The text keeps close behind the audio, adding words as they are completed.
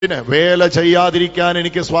പിന്നെ വേല ചെയ്യാതിരിക്കാൻ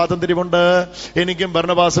എനിക്ക് സ്വാതന്ത്ര്യമുണ്ട്. എനിക്കും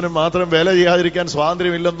ബർണബാസിനും മാത്രം വേല ചെയ്യാതിരിക്കാൻ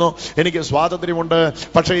സ്വാതന്ത്ര്യമില്ലെന്നോ, എനിക്ക് സ്വാതന്ത്ര്യമുണ്ട്.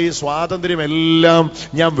 പക്ഷെ ഈ സ്വാതന്ത്ര്യമെല്ലാം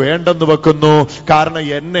ഞാൻ വേണ്ടെന്ന് വെക്കുന്നു. കാരണം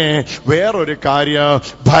എന്നെ വേറൊരു കാര്യം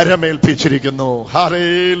ഭരമേൽപ്പിച്ചിരിക്കുന്നു.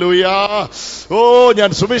 ഹല്ലേലൂയാ. ഓ, ഞാൻ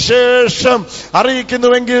സുവിശേഷം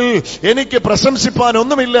അറിയിക്കുന്നുവെങ്കിൽ എനിക്ക് പ്രശംസിപ്പാൻ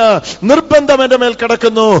ഒന്നുമില്ല. നിർബന്ധം എന്റെ മേൽ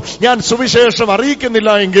കിടക്കുന്നു. ഞാൻ സുവിശേഷം അറിയിക്കുന്നില്ല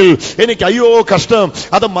എങ്കിൽ എനിക്ക് അയ്യോ കഷ്ടം.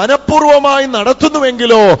 അത് മനഃപൂർവമായി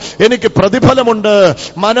നടത്തുന്നുവെങ്കിലോ എനിക്ക് പ്രതിഫലമുണ്ട്.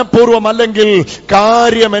 മനഃപൂർവമല്ലെങ്കിൽ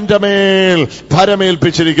കാര്യം എന്റെ മേൽ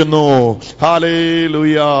ഭരമേൽപ്പിച്ചിരിക്കുന്നു.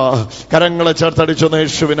 ഹല്ലേലൂയാ. കരങ്ങളെ ചേർത്തടിച്ചൊന്ന്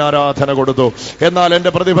യേശുവിന് ആരാധന കൊടുത്തു. എന്നാൽ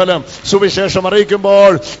എന്റെ പ്രതിഫലം സുവിശേഷം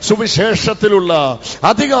അറിയിക്കുമ്പോൾ സുവിശേഷത്തിലുള്ള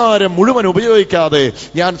അധികാരം മുഴുവൻ ഉപയോഗിക്കാതെ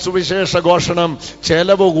ഞാൻ സുവിശേഷ ഘോഷണം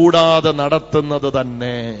ചെലവ് കൂടാതെ നടത്തുന്നത്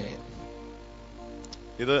തന്നെ.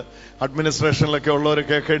 ഇത് അഡ്മിനിസ്ട്രേഷനിലൊക്കെ ഉള്ളവർ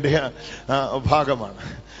കേൾക്കേണ്ട ഭാഗമാണ്.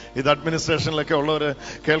 ഇത് അഡ്മിനിസ്ട്രേഷനിലൊക്കെ ഉള്ളവർ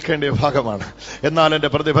കേൾക്കേണ്ട ഭാഗമാണ്. എന്നാൽ എന്റെ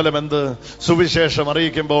പ്രതിഫലം എന്ത്? സുവിശേഷം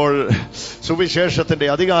അറിയിക്കുമ്പോൾ സുവിശേഷത്തിന്റെ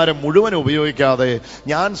അധികാരം മുഴുവൻ ഉപയോഗിക്കാതെ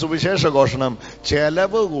ഞാൻ സുവിശേഷ ഘോഷണം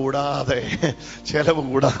ചെലവ് കൂടാതെ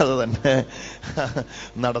തന്നെ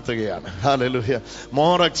നടത്തുകയാണ്. ഹല്ലേലൂയ.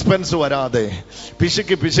 മോർ എക്സ്പെൻസ് വരാതെ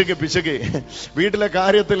പിശുക്കി വീട്ടിലെ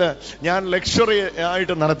കാര്യത്തിൽ ഞാൻ ലക്ഷറി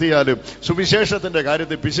ആയിട്ട് നടത്തിയാലും സുവിശേഷത്തിന്റെ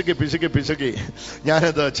കാര്യത്തിൽ പിശുക്കി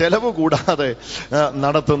ഞാനത് ചെലവ് കൂടാതെ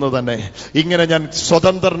നടത്തുന്നു തന്നെ. ഇങ്ങനെ ഞാൻ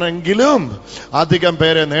സ്വതന്ത്രനെങ്കിലും അധികം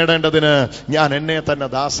പേരെ നേടേണ്ടതിന് ഞാൻ എന്നെ തന്നെ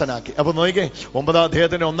ദാസനാക്കി. അപ്പൊ നോക്കിക്കേ, 9-ാം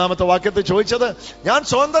അധ്യായത്തിന്റെ 1-ാമത്തെ വാക്യത്തിൽ ചോദിച്ചത് ഞാൻ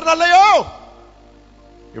സ്വതന്ത്രനല്ലയോ?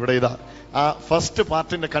 ഇവിടെ ഇതാ ആ ഫസ്റ്റ്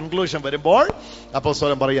പാർട്ടിന്റെ കൺക്ലൂഷൻ വരുമ്പോൾ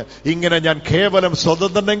അപ്പോസ്തലൻ പറയാ, ഇങ്ങനെ ഞാൻ കേവലം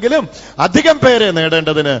സ്വതന്ത്രനെങ്കിലും അധികം പേരെ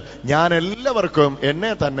നേടേണ്ടതിന് ഞാൻ എല്ലാവർക്കും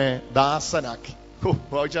എന്നെ തന്നെ ദാസനാക്കി.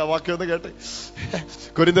 വാക്യം ഒന്ന് കേട്ടെ.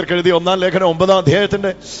 കൊരിന്ത്യർക്ക് എഴുതിയ 1-ാം ലേഖനം 9-ാം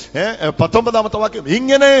അധ്യായത്തിന്റെ 19-ാമത്തെ വാക്യം.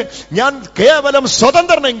 ഇങ്ങനെ ഞാൻ കേവലം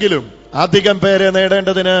സ്വതന്ത്രനെങ്കിലും അധികം പേരെ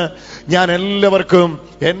നേടേണ്ടതിന് ഞാൻ എല്ലാവർക്കും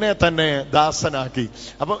എന്നെ തന്നെ ദാസനാക്കി.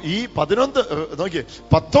 അപ്പൊ ഈ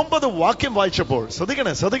 19 വാക്യം വായിച്ചപ്പോൾ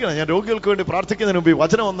ശ്രദ്ധിക്കണേ. ഞാൻ രോഗികൾക്ക് വേണ്ടി പ്രാർത്ഥിക്കുന്നതിന് മുമ്പ്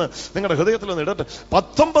വചനം ഒന്ന് നിങ്ങളുടെ ഹൃദയത്തിൽ ഒന്ന് ഇടട്ടെ.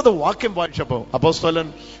 19 വാക്യം വായിച്ചപ്പോൾ അപ്പോസ്തലൻ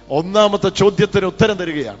 1-ാമത്തെ ചോദ്യത്തിന് ഉത്തരം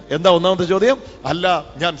തരികയാണ്. എന്താ 1-ാമത്തെ ചോദ്യം? അല്ല,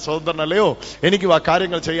 ഞാൻ സ്വതന്ത്രനല്ലയോ? എനിക്ക് ആ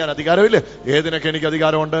കാര്യങ്ങൾ ചെയ്യാൻ അധികാരമില്ലേ? ഏതിനൊക്കെ എനിക്ക്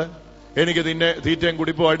അധികാരമുണ്ട്? എനിക്ക് തീറ്റയും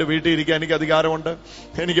കുടിപ്പുമായിട്ട് വീട്ടിൽ ഇരിക്കാൻ എനിക്ക് അധികാരമുണ്ട്.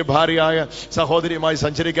 എനിക്ക് ഭാര്യയായ സഹോദരിയുമായി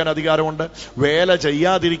സഞ്ചരിക്കാൻ അധികാരമുണ്ട്. വേല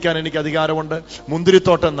ചെയ്യാതിരിക്കാൻ എനിക്ക് അധികാരമുണ്ട്.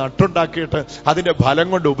 മുന്തിരിത്തോട്ടം നട്ടുണ്ടാക്കിയിട്ട് അതിന്റെ ഫലം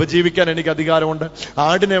കൊണ്ട് ഉപജീവിക്കാൻ എനിക്ക് അധികാരമുണ്ട്.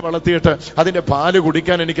 ആടിനെ വളർത്തിയിട്ട് അതിന്റെ പാല്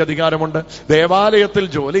കുടിക്കാൻ എനിക്ക് അധികാരമുണ്ട്. ദേവാലയത്തിൽ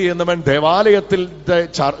ജോലി ചെയ്യുന്നവൻ, ദേവാലയത്തിൽ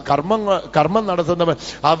കർമ്മം നടത്തുന്നവൻ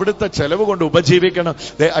അവിടുത്തെ ചെലവ് കൊണ്ട് ഉപജീവിക്കണം.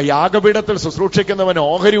 യാഗപീഠത്തിൽ ശുശ്രൂഷിക്കുന്നവൻ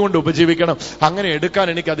ഓഹരി കൊണ്ട് ഉപജീവിക്കണം. അങ്ങനെ എടുക്കാൻ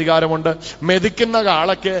എനിക്ക് അധികാരമുണ്ട്. മെതിക്കുന്ന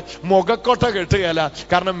കാളയ്ക്ക് മുഖക്കൊട്ട കെട്ടുകയല്ല.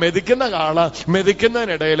 കാരണം മെതിക്കുന്ന കാള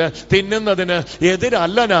മെതിക്കുന്നതിനിടയിൽ തിന്നുന്നതിന്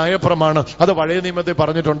എതിരല്ല ന്യായപ്രമാണം. അത് പഴയ നിയമത്തിൽ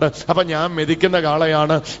പറഞ്ഞിട്ടുണ്ട്. അപ്പൊ ഞാൻ മെതിക്കുന്ന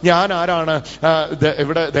കാളയാണ്. ഞാൻ ആരാണ്?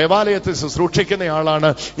 ഇവിടെ ദേവാലയത്തിൽ ശുശ്രൂഷിക്കുന്നയാളാണ്.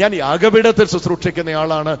 ഞാൻ യാഗപീഠത്തിൽ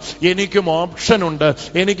ശുശ്രൂഷിക്കുന്നയാളാണ്. എനിക്കും ഓപ്ഷൻ ഉണ്ട്.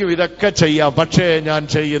 എനിക്കും ഇതൊക്കെ ചെയ്യാം. പക്ഷേ ഞാൻ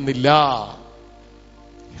ചെയ്യുന്നില്ല.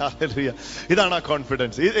 ഇതാണ് ആ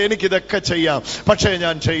കോൺഫിഡൻസ്. എനിക്കിതൊക്കെ ചെയ്യാം, പക്ഷേ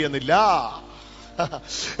ഞാൻ ചെയ്യുന്നില്ല.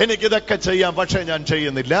 എനിക്കിതൊക്കെ ചെയ്യാം, പക്ഷെ ഞാൻ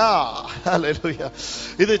ചെയ്യുന്നില്ല. ഹല്ലേലൂയ.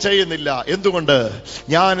 ഇത് ചെയ്യുന്നില്ല. എന്തുകൊണ്ട്?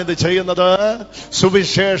 ഞാനിത് ചെയ്യുന്നത്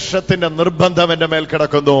സുവിശേഷത്തിന്റെ നിർബന്ധം എന്റെ മേൽ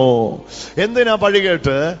കിടക്കുന്നു. എന്തിനാ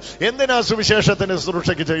പഴികേട്ട്, എന്തിനാ സുവിശേഷത്തിന്റെ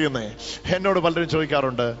ശുശ്രൂഷയ്ക്ക് ചെയ്യുന്നേ? എന്നോട് പലരും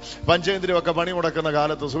ചോദിക്കാറുണ്ട്, പഞ്ചേന്ദ്രിയമൊക്കെ പണി മുടക്കുന്ന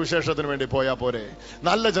കാലത്ത് സുവിശേഷത്തിന് വേണ്ടി പോയാ പോരെ?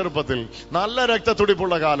 നല്ല ചെറുപ്പത്തിൽ, നല്ല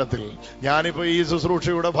രക്തത്തുടിപ്പുള്ള കാലത്തിൽ. ഞാനിപ്പോ ഈ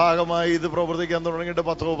ശുശ്രൂഷയുടെ ഭാഗമായി ഇത് പ്രവർത്തിക്കാൻ തുടങ്ങിയിട്ട്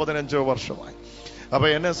 10-15 വർഷമായി. അപ്പൊ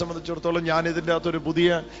എന്നെ സംബന്ധിച്ചിടത്തോളം ഞാൻ ഇതിൻ്റെ അകത്തൊരു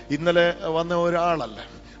ഇന്നലെ വന്ന ഒരാളല്ല.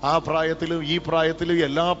 ആ പ്രായത്തിലും ഈ പ്രായത്തിലും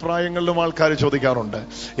എല്ലാ പ്രായങ്ങളിലും ആൾക്കാർ ചോദിക്കാറുണ്ട്,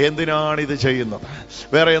 എന്തിനാണ് ഇത് ചെയ്യുന്നത്?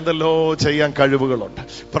 വേറെ എന്തെല്ലോ ചെയ്യാൻ കഴിവുകളുണ്ട്,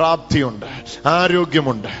 പ്രാപ്തിയുണ്ട്,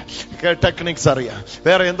 ആരോഗ്യമുണ്ട്, ടെക്നിക്സ് അറിയാം,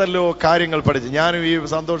 വേറെ എന്തെല്ലോ കാര്യങ്ങൾ പഠിച്ച്. ഞാനും ഈ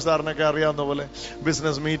സന്തോഷ് സാറിനൊക്കെ അറിയാവുന്ന പോലെ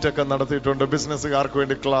ബിസിനസ് മീറ്റൊക്കെ നടത്തിയിട്ടുണ്ട്, ബിസിനസ്സുകാർക്ക്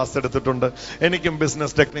വേണ്ടി ക്ലാസ് എടുത്തിട്ടുണ്ട്. എനിക്കും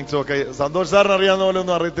ബിസിനസ് ടെക്നിക്സും ഒക്കെ സന്തോഷ് സാറിന് അറിയാവുന്ന പോലെ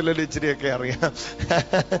ഒന്നും അറിയത്തില്ലല്ലോ, ഇച്ചിരിയൊക്കെ അറിയാം.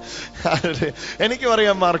 എനിക്കും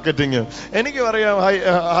അറിയാം മാർക്കറ്റിങ്, എനിക്കും അറിയാം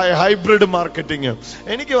ഹൈബ്രിഡ് മാർക്കറ്റിങ്,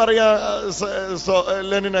 എനിക്കും അറിയാം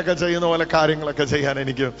ലെനിനൊക്കെ ചെയ്യുന്ന പോലെ കാര്യങ്ങളൊക്കെ ചെയ്യാൻ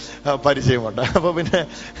എനിക്ക് പരിചയമുണ്ട്. അപ്പൊ പിന്നെ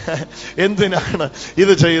എന്തിനാണ്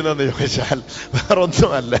ഇത് ചെയ്യുന്നതെന്ന് ചോദിച്ചാൽ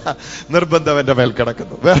വേറൊന്നുമല്ല, നിർബന്ധം എന്റെ മേൽ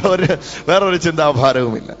കിടക്കുന്നു. വേറൊരു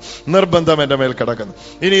ചിന്താഭാരവുമില്ല. നിർബന്ധം എന്റെ മേൽ കിടക്കുന്നു.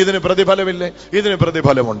 ഇനി ഇതിന് പ്രതിഫലമില്ലേ? ഇതിന്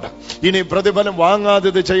പ്രതിഫലമുണ്ട്. ഇനി പ്രതിഫലം വാങ്ങാതെ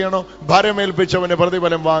ഇത് ചെയ്യണോ? ഭാരമേൽപ്പിച്ചവന്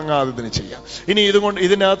പ്രതിഫലം വാങ്ങാതെ ഇതിന് ചെയ്യാം. ഇനി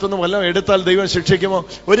ഇതിനകത്തുനിന്ന് വല്ലതും എടുത്താൽ ദൈവം ശിക്ഷിക്കുമോ?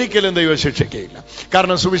 ഒരിക്കലും ദൈവം ശിക്ഷിക്കുകയില്ല.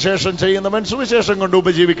 കാരണം സുവിശേഷം ചെയ്യുന്നവൻ സുവിശേഷം കൊണ്ട്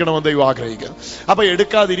ഉപജീവിക്കും. ജീവിക്കണമെന്ന് ദൈവം ആഗ്രഹിക്കുന്നു. അപ്പൊ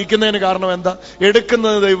എടുക്കാതിരിക്കുന്നതിന് കാരണം എന്താ?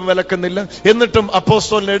 എടുക്കുന്നത് ദൈവം വിലക്കുന്നില്ല. എന്നിട്ടും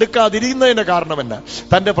അപ്പോസ്തലൻ എടുക്കാതിരിക്കുന്നതിന്റെ കാരണം എന്നാ?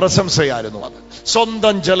 തന്റെ പ്രശംസയായിരുന്നു അത്.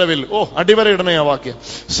 സ്വന്തം ചെലവിൽ, അടിവരയിടണേ ആ വാക്യം,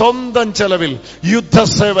 സ്വന്തം ചെലവിൽ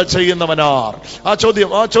യുദ്ധസേവ ചെയ്യുന്നവനാർ. ആ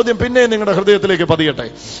ചോദ്യം പിന്നെ നിങ്ങളുടെ ഹൃദയത്തിലേക്ക് പതിയട്ടെ.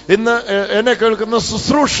 ഇന്ന് എന്നെ കേൾക്കുന്ന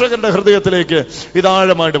ശുശ്രൂഷകരുടെ ഹൃദയത്തിലേക്ക് ഇത്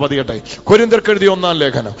ആഴമായിട്ട് പതിയട്ടെ. കൊരിന്ത്യർക്ക് എഴുതിയ 1-ാം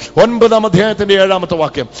ലേഖനം 9-ാം അധ്യായത്തിന്റെ 7-ാമത്തെ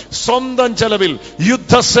വാക്യം, സ്വന്തം ചെലവിൽ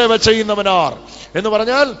യുദ്ധസേവ ചെയ്യുന്നവനാർ എന്ന്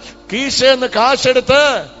പറഞ്ഞാൽ കീശയെന്ന് കാശെടുത്ത്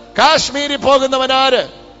കാശ്മീരിൽ പോകുന്നവനാര്?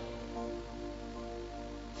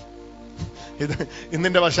 ഇത്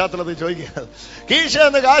ഇന്നിന്റെ പശ്ചാത്തലത്തിൽ ചോദിക്കുക.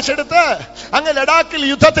 കീശയെന്ന് കാശെടുത്ത് അങ്ങ് ലഡാക്കിൽ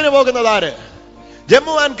യുദ്ധത്തിന് പോകുന്നതാര്?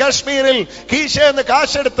 ജമ്മു ആൻഡ് കാശ്മീരിൽ കീശയെന്ന്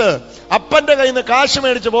കാശെടുത്ത് അപ്പന്റെ കയ്യിൽ നിന്ന് കാശ്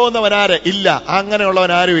മേടിച്ച് പോകുന്നവനാര്? ഇല്ല,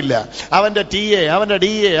 അങ്ങനെയുള്ളവൻ ആരുമില്ല. അവന്റെ TA, അവന്റെ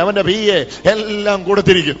DA, അവന്റെ PA എല്ലാം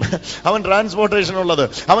കൊടുത്തിരിക്കും. അവൻ ട്രാൻസ്പോർട്ടേഷനുള്ളത്,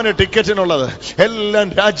 അവന് ടിക്കറ്റിനുള്ളത് എല്ലാം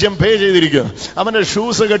രാജ്യം പേ ചെയ്തിരിക്കും. അവന്റെ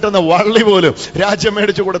ഷൂസ് കെട്ടുന്ന വള്ളി പോലും രാജ്യം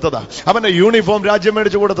മേടിച്ചു കൊടുത്തതാ. അവന്റെ യൂണിഫോം രാജ്യം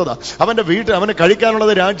മേടിച്ചു കൊടുത്തതാ. അവന്റെ അവന്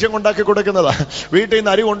കഴിക്കാനുള്ളത് രാജ്യം കൊണ്ടാക്കി കൊടുക്കുന്നതാ. വീട്ടിൽ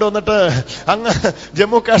നിന്ന് അരി കൊണ്ടുവന്നിട്ട് അങ്ങ്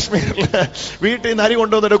ജമ്മു കാശ്മീരിൽ വീട്ടിൽ നിന്ന് അരി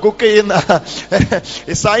കൊണ്ടുവന്നിട്ട് കുക്ക് ചെയ്യുന്ന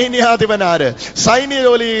സൈന്യാധിപനാര്? സൈന്യ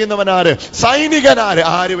ജോലി ചെയ്യുന്നവനാര്? സൈനികനാര്?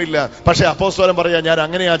 ആരുമില്ല. പക്ഷെ അപ്പോസ്തലൻ പറയാ, ഞാൻ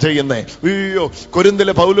അങ്ങനെയാ ചെയ്യുന്നേ. അയ്യോ,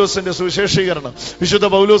 കൊരിന്തിലെ പൗലോസിന്റെ സുവിശേഷീകരണം, വിശുദ്ധ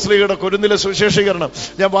പൗലോസ്ലീഹയുടെ കൊരിന്തിലെ സുവിശേഷീകരണം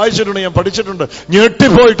ഞാൻ വായിച്ചിട്ടുണ്ട്, ഞാൻ പഠിച്ചിട്ടുണ്ട്,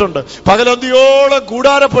 ഞെട്ടിപ്പോയിട്ടുണ്ട്. പകലന്തിയോളം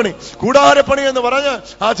കൂടാരപ്പണി എന്ന് പറഞ്ഞ്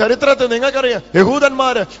ആ ചരിത്രത്തെ നിങ്ങൾക്കറിയാം.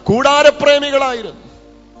 യഹൂദന്മാര് കൂടാരപ്രേമികളായിരുന്നു.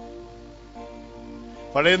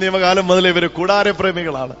 പഴയ നിയമകാലം മുതൽ ഇവര്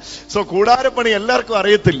കൂടാരപ്രേമികളാണ്. കൂടാരപ്പണി എല്ലാവർക്കും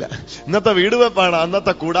അറിയത്തില്ല. ഇന്നത്തെ വീട് വെപ്പാണ്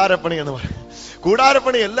അന്നത്തെ കൂടാരപ്പണി എന്ന് പറയും.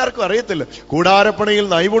 കൂടാരപ്പണി എല്ലാവർക്കും അറിയത്തില്ല. കൂടാരപ്പണിയിൽ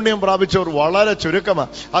നൈപുണ്യം പ്രാപിച്ചവർ വളരെ ചുരുക്കമാണ്.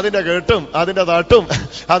 അതിന്റെ കെട്ടും അതിന്റെ തട്ടും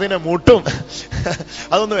അതിന്റെ മുട്ടും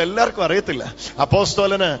അതൊന്നും എല്ലാവർക്കും അറിയത്തില്ല.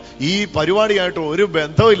 അപ്പോസ്തലന് ഈ പരിപാടിയായിട്ട് ഒരു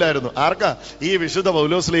ബന്ധവുമില്ലായിരുന്നു. ആർക്കാ? ഈ വിശുദ്ധ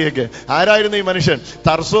പൗലോസ്ലീഹയ്ക്ക്. ആരായിരുന്നു ഈ മനുഷ്യൻ?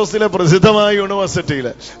 തർസോസിലെ പ്രസിദ്ധമായ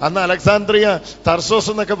യൂണിവേഴ്സിറ്റിയില്, അന്ന് അലക്സാന്ദ്രിയ,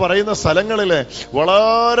 തർസോസ് എന്നൊക്കെ പറയുന്ന സ്ഥലങ്ങളിലെ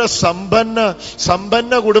വളരെ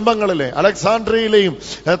സമ്പന്ന കുടുംബങ്ങളിലെ, അലക്സാണ്ട്രിയയിലെയും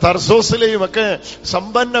തർസോസിലെയും ഒക്കെ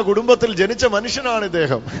സമ്പന്ന കുടുംബത്തിൽ ജനിച്ച മനുഷ്യനാണ്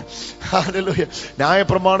ഇദ്ദേഹം. ഹല്ലേലൂയ.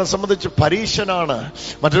 ന്യായപ്രമാണം സംബന്ധിച്ച് പരീശനാണ്.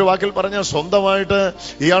 മറ്റൊരു വാക്കിൽ പറഞ്ഞാൽ സ്വന്തമായിട്ട്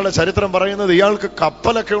ഇയാളുടെ ചരിത്രം പറയുന്നത് ഇയാൾക്ക്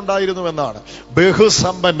കപ്പലൊക്കെ ഉണ്ടായിരുന്നു എന്നാണ്.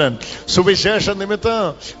 ബഹുസമ്പന്നൻ, സുവിശേഷ നിമിത്തം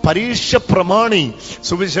പരീക്ഷ പ്രമാണി,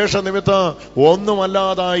 സുവിശേഷ നിമിത്തം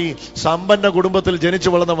ഒന്നുമല്ലാതായി സമ്പന്ന കുടുംബത്തിൽ ജനിച്ചു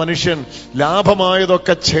വളർന്ന മനുഷ്യൻ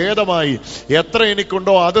ലാഭമായതൊക്കെ ഛേദമായി എത്ര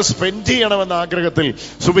എനിക്കുണ്ടോ അത് സ്പെൻഡ് ചെയ്യണമെന്ന ആഗ്രഹത്തിൽ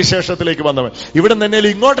സുവിശേഷത്തിലേക്ക് വന്നവൻ. ഇവിടെ നിന്ന്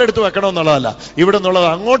ഇങ്ങോട്ട് എടുത്തു വെക്കണമെന്നുള്ളതല്ല, ഇവിടെ നിന്നുള്ളത്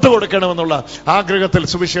അങ്ങോട്ട് കൊടുക്കണമെന്നുള്ള ആഗ്രഹത്തിൽ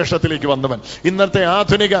സുവിശേഷത്തിലേക്ക് വന്നവൻ. ഇന്നത്തെ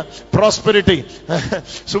ആധുനിക പ്രോസ്പെരിറ്റി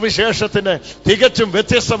സുവിശേഷത്തിന്റെ തികച്ചും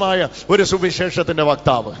വ്യത്യസ്തമായ ഒരു സുവിശേഷത്തിന്റെ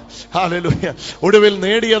വക്താവ്. ഹല്ലേലൂയ. ഒടുവിൽ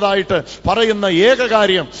നേടിയതായിട്ട് പറയുന്ന ഏക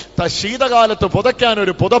കാര്യം ശീതകാലത്ത് പുതയ്ക്കാൻ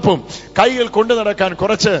ഒരു പുതപ്പും കയ്യിൽ കൊണ്ടു നടക്കാൻ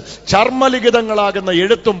കുറച്ച് ചർമ്മലിഖിതങ്ങളാകുന്ന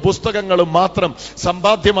എഴുത്തും പുസ്തകങ്ങളും മാത്രം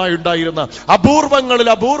സമ്പാദ്യമായി ഉണ്ടായിരുന്ന അപൂർവങ്ങളിൽ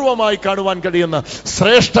അപൂർവമായി കാണുവാൻ കഴിയുന്ന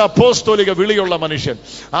ശ്രേഷ്ഠ അപ്പോസ്തോലിക വിളിയുള്ള മനുഷ്യൻ.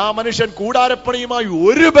 ആ മനുഷ്യൻ കൂടാരപ്പണിയുമായി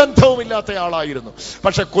ഒരു ബന്ധവുമില്ലാത്ത ആളായിരുന്നു.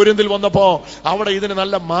 പക്ഷെ കൊരിന്തിൽ വന്നപ്പോ അവിടെ ഇതിന്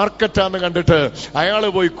നല്ല മാർക്കറ്റാന്ന് കണ്ടിട്ട് അയാള്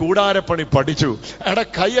പോയി കൂടാരപ്പണി പഠിച്ചു. അയാളുടെ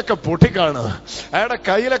കൈയൊക്കെ പൊട്ടിക്കാണ്, അയാളുടെ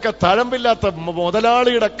കയ്യിലൊക്കെ തഴമ്പില്ലാത്ത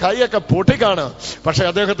മുതലാളിയുടെ കൈയൊക്കെ പൊട്ടിക്കാണ്. പക്ഷെ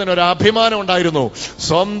അദ്ദേഹത്തിന് ഒരു അഭിമാനം ഉണ്ടായിരുന്നു,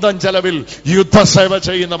 സ്വന്തം ചെലവിൽ യുദ്ധസേവ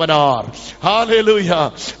ചെയ്യുന്നവനാർ. ഹല്ലേലൂയ.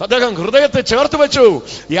 അദ്ദേഹം ഹൃദയത്തെ ചേർത്ത് വെച്ചു.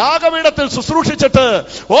 യാഗപീഠത്തിൽ ശുശ്രൂഷിച്ചിട്ട്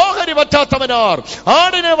ഓഹരി പറ്റാത്തവനാർ,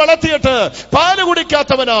 ആടിനെ വളർത്തിയിട്ട് പാല്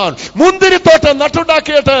കുടിക്കാത്തവനാർ, മുന്തിരിത്തോട്ടം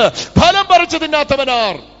നട്ടുണ്ടാക്കിയിട്ട് ഫലം പറിച്ചു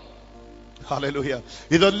തിന്നാത്തവനാർ. ഹല്ലേലൂയ.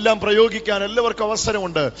 ഇതെല്ലാം പ്രയോഗിക്കാൻ എല്ലാവർക്കും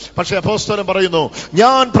അവസരമുണ്ട്. പക്ഷെ അപ്പോസ്തലൻ പറയുന്നു,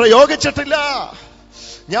 ഞാൻ പ്രയോഗിച്ചിട്ടില്ല.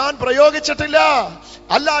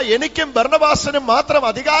 അല്ല, എനിക്കും ബർന്നബാസിനും മാത്രം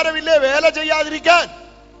അധികാരമില്ലേ വേല ചെയ്യാതിരിക്കാൻ?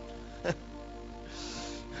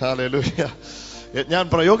 ഹല്ലേലൂയ. ഞാൻ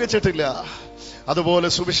പ്രയോഗിച്ചിട്ടില്ല. അതുപോലെ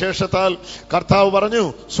സുവിശേഷത്താൽ കർത്താവ് പറഞ്ഞു,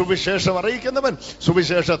 സുവിശേഷം അറിയിക്കുന്നവൻ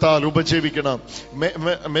സുവിശേഷത്താൽ ഉപജീവിക്കണം.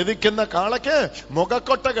 മെതിക്കുന്ന കാളയ്ക്ക്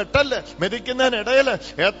മുഖക്കൊട്ട കെട്ടല്ലേ. മെതിക്കുന്നതിനിടയില്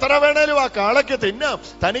എത്ര വേണേലും ആ കാളയ്ക്ക് തിന്നാം,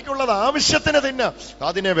 തനിക്കുള്ളത് ആവശ്യത്തിന് തിന്നാം,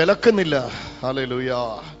 അതിനെ വിലക്കുന്നില്ല. ഹല്ലേലൂയ.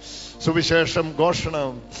 സുവിശേഷം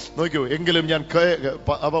ഘോഷണം. നോക്കൂ, എങ്കിലും ഞാൻ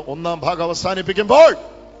 1-ാം ഭാഗം അവസാനിപ്പിക്കുമ്പോൾ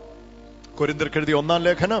കൊരിന്ത്യർക്ക് എഴുതിയ 1-ാം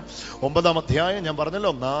ലേഖനം 9-ാം അധ്യായം ഞാൻ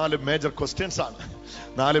പറഞ്ഞല്ലോ 4 മേജർ ക്വസ്റ്റ്യൻസ് ആണ്.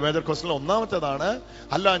 4 മേജർ ക്വസ്റ്റ്യൻ. ഒന്നാമത്തേതാണ്,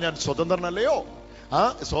 അല്ല ഞാൻ സ്വതന്ത്രനല്ലയോ?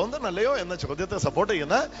 സ്വതന്ത്രനല്ലയോ എന്ന ചോദ്യത്തെ സപ്പോർട്ട്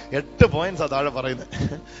ചെയ്യുന്ന 8 പോയിന്റ്സ് താഴെ പറയുന്നത്.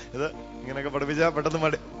 ഇത് ഇങ്ങനെയൊക്കെ പഠിപ്പിച്ചാൽ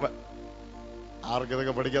പെട്ടെന്ന്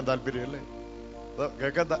ആർക്കിതൊക്കെ പഠിക്കാൻ താല്പര്യമല്ലേ?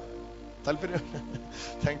 കേൾക്കാൻ താല്പര്യം?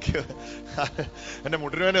 Thank you. എന്റെ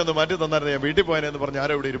മുട്ടിനുവേനെ ഒന്ന് മാറ്റി തന്നായിരുന്നു, ഞാൻ വീട്ടിൽ പോയനെന്ന് പറഞ്ഞ്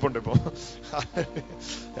ആരോ ഇവിടെ ഇരിപ്പുണ്ട് ഇപ്പോ.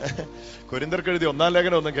 കൊരിന്ത്യർക്ക് എഴുതി 1-ാം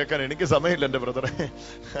ലേഖനം ഒന്നും കേൾക്കാൻ എനിക്ക് സമയമില്ല എന്റെ ബ്രദറെ.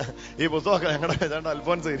 ഈ പുസ്തകമൊക്കെ ഞങ്ങളുടെ ഏതാണ്ട്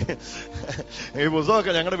അൽഫോൻസ്, ഈ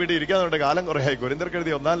പുസ്തകമൊക്കെ ഞങ്ങളുടെ വീട്ടിൽ ഇരിക്കാന്നുണ്ട് കാലം കുറേയായി. കൊരിന്ത്യർക്ക്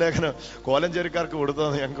എഴുതി 1-ാം ലേഖനം കോലഞ്ചേരിക്കാർക്ക്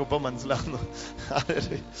കൊടുത്തതെന്ന് ഞങ്ങൾക്ക് ഇപ്പം മനസ്സിലാവുന്നു.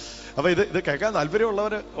 അപ്പൊ ഇത് കേൾക്കാൻ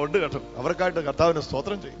താല്പര്യമുള്ളവർ ഉണ്ട് കേട്ടോ. അവർക്കായിട്ട് കർത്താവിന്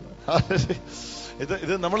സ്തോത്രം ചെയ്യുന്നു.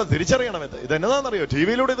 ഇത് നമ്മൾ തിരിച്ചറിയണം. ഇത് എന്നതാണെന്നറിയോ? ടി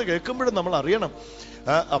വിയിലൂടെ ഇത് കേൾക്കുമ്പോഴും നമ്മൾ അറിയണം.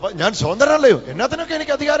 അപ്പൊ ഞാൻ സ്വതന്ത്രനല്ലയോ? എന്നാത്തിനൊക്കെ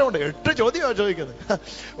എനിക്ക് അധികാരമുണ്ട്. 8 ചോദ്യമാണ് ചോദിക്കുന്നത്.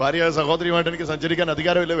 ഭാര്യ സഹോദരിയുമായിട്ട് എനിക്ക് സഞ്ചരിക്കാൻ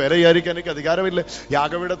അധികാരമില്ല, വേല വിചാരിക്കാൻ എനിക്ക് അധികാരമില്ല,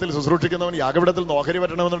 യാഗപീഠത്തിൽ ശുശ്രൂഷിക്കുന്നവൻ യാഗപീഠത്തിൽ നോക്കരി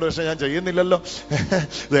പറ്റണമെന്നുണ്ട്, പക്ഷെ ഞാൻ ചെയ്യുന്നില്ലല്ലോ.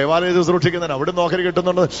 ദേവാലയം ശുശ്രൂഷിക്കുന്നവൻ അവിടെ നോക്കരി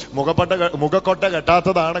കിട്ടുന്നുണ്ട്. മുഖക്കൊട്ട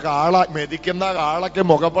കെട്ടാത്തതാണ് കാള, മെതിക്കുന്ന കാളയ്ക്ക്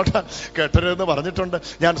മുഖപ്പൊട്ട കെട്ടരുതെന്ന് പറഞ്ഞിട്ടുണ്ട്.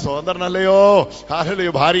 ഞാൻ സ്വതന്ത്രനല്ലയോ?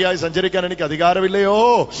 ഹല്ലേലൂയ. ഭാര്യയായി സഞ്ചരിക്കാൻ എനിക്ക് അധികാരമില്ലയോ?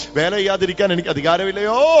 വേല ചെയ്യാതിരിക്കാൻ എനിക്ക്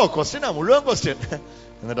അധികാരമില്ലയോ? ക്വസ്റ്റ്യനാ, മുഴുവൻ ക്വസ്റ്റ്യൻ.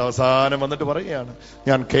 എന്നിട്ട് അവസാനം വന്നിട്ട് പറയുകയാണ്,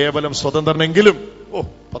 ഞാൻ കേവലം സ്വതന്ത്രനെങ്കിലും.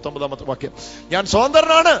 19-ാമത്തെ വാക്യം, ഞാൻ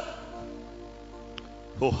സ്വതന്ത്രനാണ്.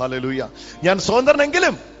 ഓ ഹല്ലേലൂയ. ഞാൻ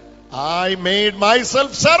സ്വതന്ത്രനെങ്കിലും I made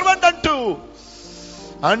myself servant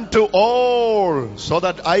unto all, so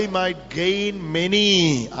that I might gain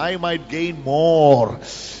many, I might gain more.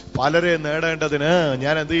 പലരെ നേടേണ്ടതിന്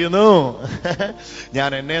ഞാൻ എന്ത് ചെയ്യുന്നു? ഞാൻ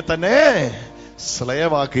എന്നെ തന്നെ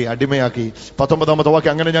സ്ലേവാക്കി, അടിമയാക്കി. 19-ാമത്തെ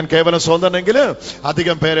വാക്യം, അങ്ങനെ ഞാൻ കേവലം സ്വതന്ത്രനെങ്കിൽ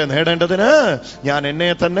അധികം പേരെ നേടേണ്ടതിന് ഞാൻ എന്നെ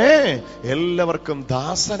തന്നെ എല്ലാവർക്കും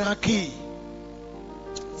ദാസനാക്കി.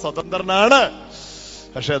 സ്വതന്ത്രനാണ്,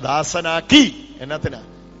 പക്ഷെ ദാസനാക്കി. എന്നത്തിനാ?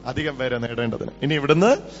 അധികം പേരെ നേടേണ്ടതിന്. ഇനി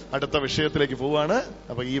ഇവിടുന്ന് അടുത്ത വിഷയത്തിലേക്ക് പോവാണ്.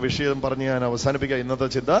 അപ്പൊ ഈ വിഷയം പറഞ്ഞ് ഞാൻ അവസാനിപ്പിക്കുക. ഇന്നത്തെ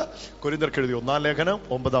ചിന്ത കൊരിന്ത്യർക്ക് എഴുതിയ 1-ാം ലേഖനം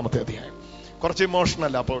 9-ാമത്തെ അധ്യായം. കുറച്ച്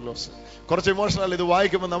ഇമോഷണൽ പൗലോസ്, കുറച്ച് ഇമോഷണൽ. ഇത്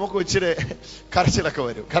വായിക്കുമ്പോൾ നമുക്ക് ഇച്ചിരി കരച്ചിലൊക്കെ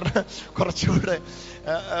വരും. കാരണം കുറച്ചുകൂടെ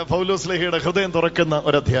പൗലോസ് ലേഖയുടെ ഹൃദയം തുറക്കുന്ന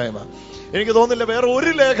ഒരധ്യായമാണ്. എനിക്ക് തോന്നുന്നില്ല വേറെ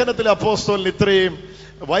ഒരു ലേഖനത്തിൽ അപ്പോസ്തലൻ ഇത്രയും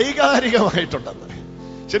വൈകാരികമായിട്ടുണ്ടെന്ന്.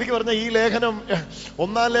 ശരിക്കും പറഞ്ഞാൽ ഈ ലേഖനം,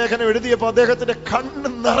 1-ാം ലേഖനം എഴുതിയപ്പോൾ അദ്ദേഹത്തിന്റെ കണ്ണ്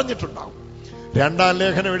നിറഞ്ഞിട്ടുണ്ടാവും. 2-ാം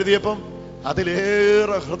ലേഖനം എഴുതിയപ്പം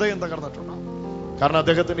അതിലേറെ ഹൃദയം തകർന്നിട്ടുണ്ടാവും. കാരണം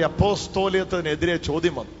അദ്ദേഹത്തിന്റെ അപ്പോസ്തോലിയത്തിനെതിരെ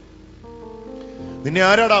ചോദ്യം വന്നു. നിന്നെ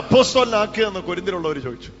ആരാണ് അപ്പോസ്തലനാക്കിയതെന്ന് കൊരിന്ത്യരുള്ളവർ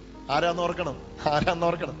ചോദിച്ചു. ആരാന്ന്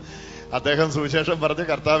ഓർക്കണം? അദ്ദേഹം സുവിശേഷം പറഞ്ഞ്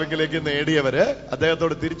കർത്താവിലേക്ക് നേടിയവര്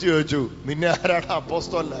അദ്ദേഹത്തോട് തിരിച്ചു ചോദിച്ചു, നിന്നെ ആരാണ്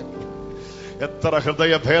അപ്പോസ്തലനാക്കിയത്? എത്ര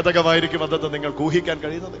ഹൃദയ ഭേദകമായിരിക്കും അതെന്ന് നിങ്ങൾക്ക് ഊഹിക്കാൻ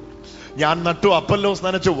കഴിയുന്നത്. ഞാൻ നട്ടു, അപ്പല്ലോസ്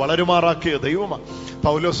നനച്ചു, വളരുമാറാക്കിയ ദൈവമാണ്.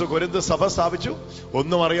 പൗലോസ് കൊരിന്ത് സഭ സ്ഥാപിച്ചു.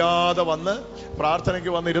 ഒന്നും അറിയാതെ വന്ന്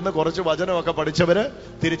പ്രാർത്ഥനയ്ക്ക് വന്നിരുന്ന് കുറച്ച് വചനമൊക്കെ പഠിച്ചവര്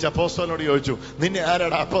തിരിച്ച് അപ്പോസ്തലനോട് ചോദിച്ചു, നിന്നെ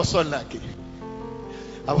ആരാണ് അപ്പോസ്തലനാക്കി?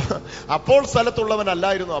 അപ്പോൾ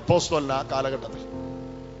സ്ഥലത്തുള്ളവനല്ലായിരുന്നു അപ്പോസ്തലൻ ആ കാലഘട്ടത്തിൽ.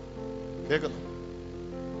 കേൾക്കുന്നു?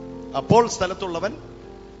 അപ്പോൾ സ്ഥലത്തുള്ളവൻ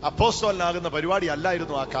അപ്പോസ്തലനാകുന്ന പരിപാടി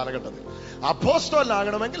അല്ലായിരുന്നു ആ കാലഘട്ടത്തിൽ.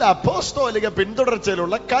 അപ്പോസ്തലനാകണമെങ്കിൽ അപ്പോസ്തോലിക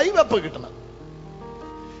പിന്തുടർച്ചയിലുള്ള കൈവെപ്പ് കിട്ടണം.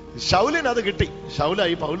 ശൗലിന് അത് കിട്ടി.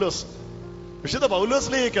 ശൗലായി പൗലോസ്, വിശുദ്ധ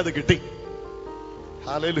പൗലോസ്ലീഹയ്ക്ക് അത് കിട്ടി.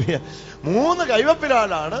 ഹല്ലേലൂയ. 3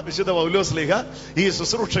 കൈവപ്പിലാണ് വിശുദ്ധ പൗലോസ്ലീഹ ഈ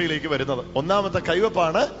ശുശ്രൂഷയിലേക്ക് വരുന്നത്. 1-ാമത്തെ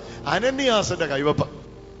കൈവപ്പാണ് അനന്യാസിന്റെ കൈവപ്പ്.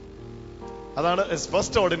 അതാണ്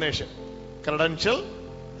first ordination. Credential,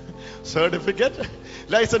 certificate,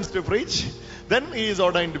 licence to preach, then he is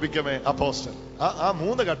ordained to become an apostle. ആ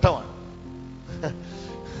 3 ഘട്ടമാണ്.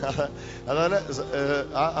 അതായത്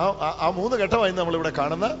ആ 3 ഘട്ടമായി നമ്മളിവിടെ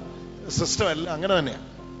കാണുന്ന സിസ്റ്റം എല്ലാം അങ്ങനെ തന്നെയാണ്.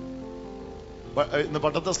 ഇന്ന്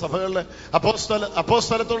പണ്ടത്തെ സഭകളിലെ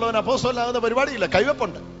അപ്പോസ്തലത്തുള്ളവൻ അപ്പോസ്തലനാകുന്ന പരിപാടിയില്ല,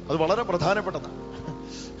 കൈവപ്പുണ്ട്. അത് വളരെ പ്രധാനപ്പെട്ടതാണ്.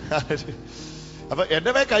 അപ്പൊ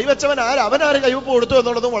എന്റെ മേ കൈവച്ചവൻ അവനാര് കൈവപ്പ് കൊടുത്തു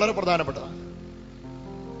എന്നുള്ളതും വളരെ പ്രധാനപ്പെട്ടതാണ്.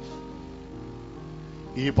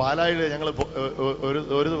 ഈ പാലായിൽ ഞങ്ങൾ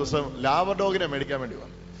ഒരു ദിവസം ലാബർഡോഗിനെ മേടിക്കാൻ വേണ്ടി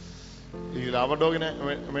വന്നു. ഈ ലാബർഡോഗിനെ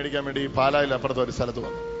മേടിക്കാൻ വേണ്ടി പാലായിൽ അപ്പുറത്ത് ഒരു സ്ഥലത്ത്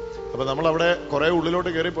വന്നു. അപ്പൊ നമ്മളവിടെ കുറെ ഉള്ളിലോട്ട്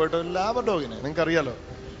കയറി പോയിട്ട് ലാബർഡോഗിനെ, നിങ്ങൾക്ക് അറിയാലോ,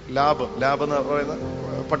 ലാബ് എന്ന് പറയുന്ന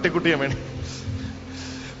പട്ടിക്കുട്ടിയെ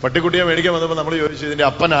മേടിക്കാൻ വന്നപ്പോ നമ്മൾ ചോദിച്ചു, ഇതിന്റെ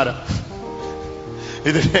അപ്പനാരാ,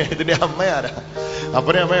 ഇതിന്റെ അമ്മയാരാ?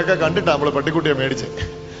 അപ്പനെ അമ്മയൊക്കെ കണ്ടിട്ടാ നമ്മള് പട്ടിക്കുട്ടിയെ മേടിച്ച്.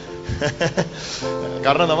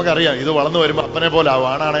 കാരണം നമുക്കറിയാം ഇത് വളർന്നു വരുമ്പോ അപ്പനെ പോലെ ആവും.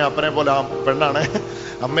 ആണാണെ അപ്പനെ പോലെ ആവും, പെണ്ണാണെ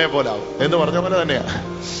അമ്മയെ പോലെ ആവും എന്ന് പറഞ്ഞ പോലെ തന്നെയാ.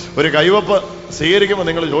 ഒരു കൈവപ്പ് സ്വീകരിക്കുമ്പോ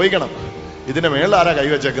നിങ്ങൾ ചോദിക്കണം, ഇതിന്റെ മേളിൽ ആരാ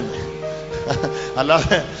കൈവച്ചേക്കുന്നത്?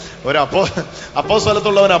 അല്ലാതെ ഒരു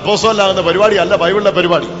അപ്പോസ്തലത്തുള്ളവൻ അപ്പോസ്തലനാകുന്ന പരിപാടി അല്ല ബൈബിളിലെ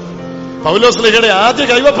പരിപാടി. പൗലോസ്ലീഹയുടെ ആദ്യ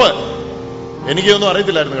കൈവപ്പ് എനിക്കൊന്നും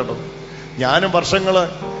അറിയത്തില്ലായിരുന്നു കേട്ടോ. ഞാനും വർഷങ്ങള്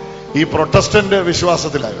ഈ പ്രൊട്ടസ്റ്റന്റ്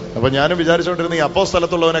വിശ്വാസത്തിലായിരുന്നു. അപ്പൊ ഞാനും വിചാരിച്ചുകൊണ്ടിരുന്ന ഈ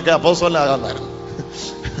അപ്പോസ്തലത്തുള്ളവനൊക്കെ അപ്പോസ്തലനാകാന്നായിരുന്നു.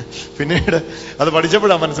 പിന്നീട് അത്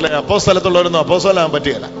പഠിച്ചപ്പോഴാണ് മനസ്സിലായി, അപ്പോസ്തലത്തുള്ളവരൊന്നും അപ്പോസ്തലനാകാൻ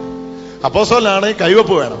പറ്റുകയില്ല. അപ്പോസ്തലനാണെങ്കിൽ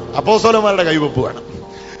കൈവപ്പ് വേണം, അപ്പോസ്തലന്മാരുടെ കൈവപ്പ് വേണം.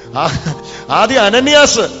 ആദ്യം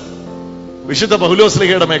അനന്യാസ് വിശുദ്ധ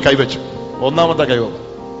പൗലോസ്ലീഹയുടെ മേൽ കൈവച്ചു, 1-ാമത്തെ കൈവപ്പ്.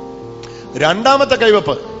 2-ാമത്തെ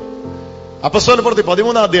കൈവപ്പ് അപ്പോസ്തലപ്രവൃത്തി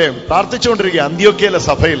 13-ാം അധ്യായം പ്രാർത്ഥിച്ചുകൊണ്ടിരിക്കുക അന്ത്യോക്യയിലെ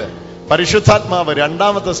സഭയില് പരിശുദ്ധാത്മാവ്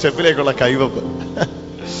രണ്ടാമത്തെ സ്റ്റെപ്പിലേക്കുള്ള കൈവപ്പ്.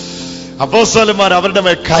 അപ്പോസ്തലന്മാർ അവരുടെ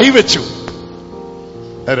മേൽ കൈവച്ചു.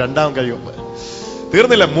 രണ്ടാം കൈവപ്പ്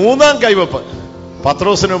തീർന്നില്ല, മൂന്നാം കൈവപ്പ്.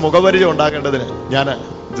 പത്രോസിന് മുഖപരിചയം ഉണ്ടാക്കേണ്ടതിന് ഞാൻ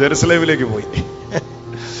ജെറുസലേമിലേക്ക് പോയി.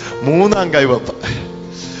 മൂന്നാം കൈവപ്പ്.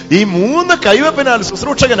 ഈ 3 കൈവപ്പിനാൽ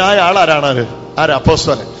ശുശ്രൂഷകനായ ആളാരാണ്?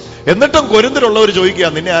 അപ്പോസ്തലൻ. എന്നിട്ടും കൊരിന്തിലുള്ളവർ ചോദിക്കുക,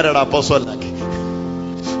 നിന്നെ ആരാടാ അപ്പോസ്തലനാക്കി?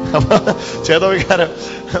 ചേതോവികാരം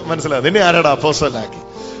മനസ്സിലായി, നിന്നെ ആരാടാ അപ്പോസ്തലനാക്കി?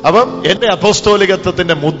 അപ്പം എന്റെ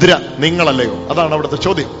അപ്പോസ്തോലികത്വത്തിന്റെ മുദ്ര നിങ്ങളല്ലയോ? അതാണ് അവിടുത്തെ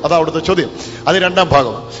ചോദ്യം. അത് രണ്ടാം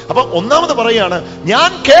ഭാഗം. അപ്പൊ ഒന്നാമത് പറയാണ്, ഞാൻ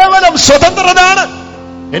കേവലം സ്വതന്ത്രനാണ്,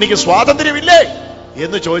 എനിക്ക് സ്വാതന്ത്ര്യമില്ലേ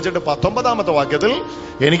എന്ന് ചോദിച്ചിട്ട് 19-ാമത്തെ വാക്യത്തിൽ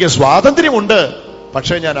എനിക്ക് സ്വാതന്ത്ര്യമുണ്ട്,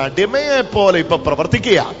 പക്ഷെ ഞാൻ അടിമയെ പോലെ ഇപ്പൊ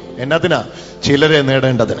പ്രവർത്തിക്കുക. എന്നതിനാ? ചിലരെ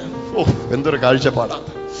നേടേണ്ടതിന്. ഓ, എന്തൊരു കാഴ്ചപ്പാടാണ്.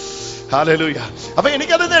 ഹല്ലേലൂയ. അപ്പൊ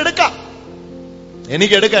എനിക്കതിന് എടുക്കാം.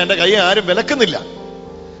 എന്റെ കൈ ആരും വിലക്കുന്നില്ല.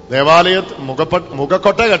 ദേവാലയത്ത്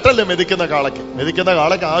മുഖക്കൊട്ട കെട്ടല്ലേ മെതിക്കുന്ന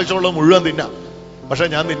കാളയ്ക്ക് ആവശ്യമുള്ളത് മുഴുവൻ തിന്നാം. പക്ഷെ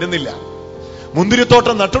ഞാൻ തിന്നുന്നില്ല.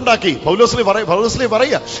 മുന്തിരിത്തോട്ടം നട്ടുണ്ടാക്കി പൗലോസ്ലി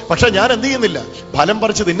പറയാ, പക്ഷെ ഞാൻ എന്ത് ചെയ്യുന്നില്ല? ഫലം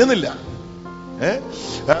പറിച്ച് തിന്നുന്നില്ല.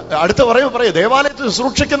 അടുത്ത പറയാ, ദേവാലയത്തിൽ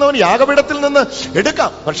ശുശ്രൂഷിക്കുന്നവൻ യാഗപീഠത്തിൽ നിന്ന്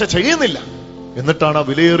എടുക്കാം, പക്ഷെ ചെയ്യുന്നില്ല. എന്നിട്ടാണ് ആ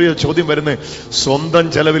വിലയേറിയ ചോദ്യം വരുന്നത്, സ്വന്തം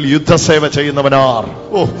ചെലവിൽ യുദ്ധസേവ ചെയ്യുന്നവനാർ.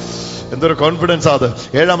 ഓ, എന്തൊരു കോൺഫിഡൻസ് അത്.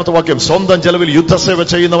 7-ാമത്തെ വാക്യം, സ്വന്തം ചെലവിൽ യുദ്ധസേവ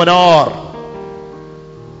ചെയ്യുന്നവനാർ.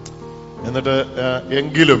 എന്നിട്ട്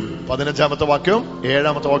എങ്കിലും 15-ാമത്തെ വാക്യവും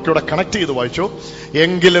 7-ാമത്തെ വാക്യോടെ കണക്ട് ചെയ്ത് വായിച്ചു.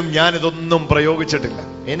 എങ്കിലും ഞാൻ ഇതൊന്നും പ്രയോഗിച്ചിട്ടില്ല.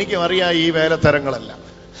 എനിക്കും അറിയാം ഈ വേലത്തരങ്ങളെല്ലാം.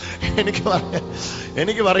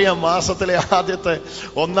 എനിക്കും അറിയാം മാസത്തിലെ ആദ്യത്തെ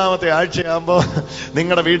 1-ാമത്തെ ആഴ്ചയാകുമ്പോ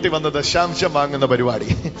നിങ്ങളുടെ വീട്ടിൽ വന്ന് ദശാംശം വാങ്ങുന്ന പരിപാടി.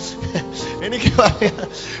 എനിക്ക് പറയാം,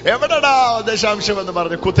 എവിടെടാ ദശാംശം എന്ന്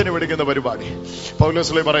പറഞ്ഞ് കുത്തിന് പിടിക്കുന്ന പരിപാടി.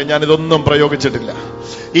 പൗലോസ്ലീഹ പറയും, ഞാനിതൊന്നും പ്രയോഗിച്ചിട്ടില്ല.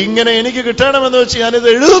 ഇങ്ങനെ എനിക്ക് കിട്ടണമെന്ന് വെച്ച് ഞാനിത്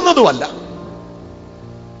എഴുതുന്നതുമല്ല.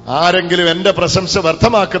 ആരെങ്കിലും എന്റെ പ്രശംസ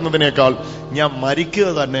വ്യർത്ഥമാക്കുന്നതിനേക്കാൾ ഞാൻ മരിക്കുക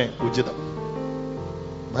തന്നെ ഉചിതം.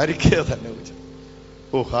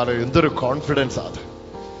 ഓ, ഹാലോ, എന്തൊരു കോൺഫിഡൻസ് അത്.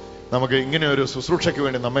 നമുക്ക് ഇങ്ങനെ ഒരു ശുശ്രൂഷയ്ക്ക്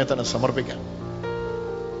വേണ്ടി നമ്മെ തന്നെ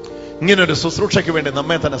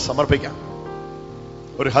സമർപ്പിക്കാം.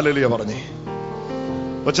 ഒരു ഹല്ലേലൂയ പറഞ്ഞേ,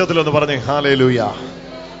 ഉച്ചത്തിലൊന്ന് പറഞ്ഞേ ഹല്ലേലൂയ,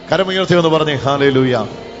 കരമുയർത്തി ഒന്ന് പറഞ്ഞേ ഹല്ലേലൂയ.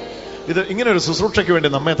 ഇത് ഇങ്ങനെ ഒരു ശുശ്രൂഷയ്ക്ക് വേണ്ടി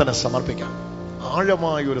നമ്മെ തന്നെ സമർപ്പിക്കാം.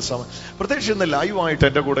 ആഴമായ ഒരു പ്രത്യേകിച്ച് ഇന്ന് ലൈവായിട്ട്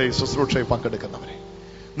എന്റെ കൂടെ ഈ ശുശ്രൂഷയിൽ പങ്കെടുക്കുന്നവരെ,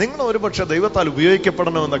 നിങ്ങൾ ഒരുപക്ഷെ ദൈവത്താൽ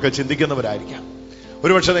ഉപയോഗിക്കപ്പെടണമെന്നൊക്കെ ചിന്തിക്കുന്നവരായിരിക്കാം.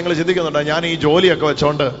 ഒരുപക്ഷെ നിങ്ങൾ ചിന്തിക്കുന്നുണ്ട്, ഞാൻ ഈ ജോലിയൊക്കെ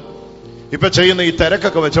വെച്ചോണ്ട്, ഇപ്പൊ ചെയ്യുന്ന ഈ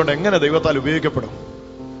തിരക്കൊക്കെ വെച്ചോണ്ട് എങ്ങനെ ദൈവത്താൽ ഉപയോഗിക്കപ്പെടും?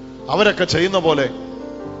 അവരൊക്കെ ചെയ്യുന്ന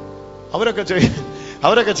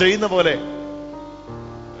പോലെ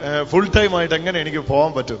ഫുൾ ടൈം ആയിട്ട് എങ്ങനെ എനിക്ക്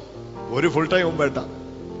പോകാൻ പറ്റും? ഒരു ഫുൾ ടൈം വേണ്ട.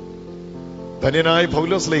 ധന്യനായ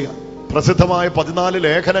പൗലോസ്ലീഹ പ്രസിദ്ധമായ 14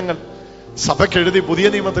 ലേഖനങ്ങൾ സഭയ്ക്ക് എഴുതി പുതിയ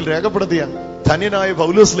നിയമത്തിൽ രേഖപ്പെടുത്തിയ ധന്യനായ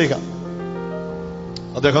പൗലോസ്ലീഹ,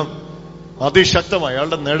 അദ്ദേഹം അതിശക്തമായി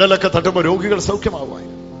അയാളുടെ നിഴലൊക്കെ തട്ടുമ്പോൾ രോഗികൾ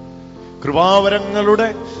സൗഖ്യമാകുമായിരുന്നു. കൃപാവരങ്ങളുടെ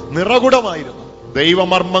നിറകുടമായിരുന്നു.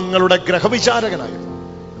 ദൈവമർമ്മങ്ങളുടെ ഗ്രഹവിചാരകനായിരുന്നു.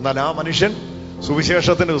 എന്നാൽ ആ മനുഷ്യൻ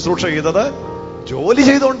സുവിശേഷത്തിന് ശുശ്രൂഷ ചെയ്തത് ജോലി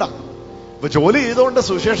ചെയ്തുകൊണ്ടാണ്. ഇപ്പൊ ജോലി ചെയ്തുകൊണ്ട്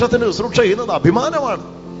സുവിശേഷത്തിന് ശുശ്രൂഷ ചെയ്യുന്നത് അഭിമാനമാണ്.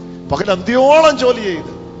 പകലന്ത്യോളം ജോലി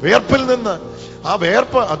ചെയ്ത് വിയർപ്പിൽ നിന്ന് ആ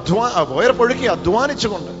വിയർപ്പൊഴുക്കി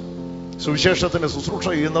അധ്വാനിച്ചുകൊണ്ട് സുവിശേഷത്തിന് ശുശ്രൂഷ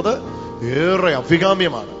ചെയ്യുന്നത് ഏറെ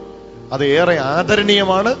അഭികാമ്യമാണ്. അത് ഏറെ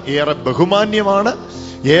ആദരണീയമാണ്, ഏറെ ബഹുമാന്യമാണ്,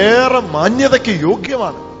 ഏറെ മാന്യതയ്ക്ക്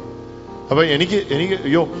യോഗ്യമാണ്. അപ്പൊ എനിക്ക്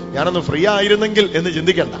അയ്യോ ഞാനൊന്ന് ഫ്രീ ആയിരുന്നെങ്കിൽ എന്ന്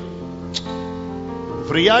ചിന്തിക്കണ്ട.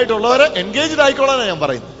 ഫ്രീ ആയിട്ടുള്ളവരെ എൻഗേജ്ഡ് ആയിക്കോളാനാണ് ഞാൻ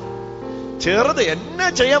പറയുന്നത്. ചെറുത് എന്നെ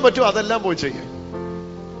ചെയ്യാൻ പറ്റുമോ അതെല്ലാം പോയി ചെയ്യാം.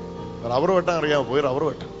 റബ്ബർ വെട്ടാൻ അറിയാമോ? പോയി റബ്ബർ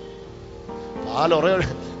വെട്ടാം.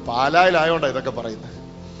 പാലായിലായോണ്ടാ ഇതൊക്കെ പറയുന്നത്.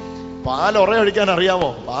 പാലൊറയൊഴിക്കാൻ അറിയാമോ?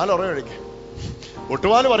 പാലൊറയൊഴിക്കാം.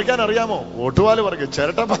 ഒട്ടുപാല് പറിക്കാൻ അറിയാമോ? ഒട്ടുപാല് പറിക്കും.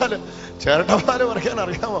 ചിരട്ടപ്പാല് പറിക്കാൻ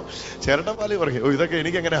അറിയാമോ? ചിരട്ടപ്പാല് പറിക്കും. ഇതൊക്കെ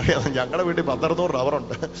എനിക്ക് എങ്ങനെ അറിയാം? ഞങ്ങളുടെ വീട്ടിൽ 100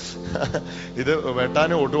 റബ്ബറുണ്ട്. ഇത്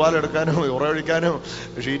വെട്ടാനും ഒട്ടുപാലെടുക്കാനും ഉറയൊഴിക്കാനും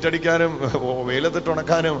ഷീറ്റടിക്കാനും വെയിലത്തിട്ട്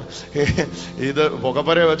ഉണക്കാനും ഇത്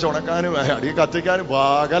പുകപ്പര വെച്ച് ഉണക്കാനും അടി കത്തിക്കാനും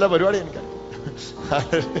പകല പരിപാടി എനിക്കറിയാം.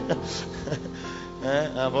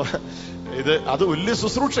 അപ്പൊ അത് വലിയ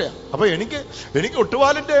ശുശ്രൂഷയാണ്. അപ്പൊ എനിക്ക്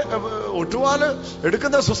ഒട്ടുപാല്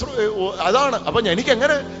എടുക്കുന്ന അതാണ്. അപ്പൊ എനിക്ക്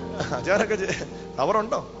എങ്ങനെ ആചാരൊക്കെ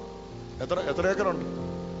റബ്ബറുണ്ടോ? എത്ര ഏക്കറുണ്ട്?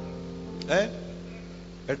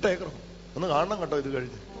 8 ഏക്കറോ? ഒന്ന് കാണണം കേട്ടോ. ഇത്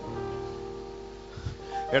കഴിഞ്ഞ്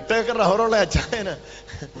 8 ഏക്കർ റബ്ബറുള്ള അച്ചായന്,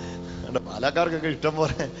 പാലക്കാർക്കൊക്കെ ഇഷ്ടം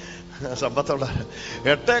പോലെ സമ്പത്തുള്ള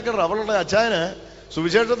 8 ഏക്കർ റബ്ബറുള്ള അച്ചായന്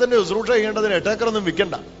സുവിശേഷത്തിന്റെ ശുശ്രൂഷ ചെയ്യേണ്ടതിന് 8 ഏക്കറൊന്നും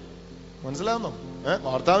വിൽക്കണ്ട. മനസ്സിലാവുന്നോ?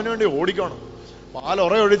 ഭർത്താവിന് വേണ്ടി ഓടിക്കണം.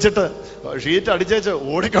 പാലൊറയൊഴിച്ചിട്ട് ഷീറ്റ് അടിച്ചേച്ച്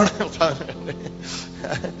ഓടിക്കണം.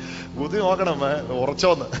 കുത്തി നോക്കണം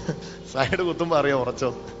ഉറച്ചോന്ന്. സൈഡ് കുത്തുമ്പോ അറിയാം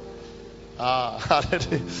ഉറച്ചോന്ന്.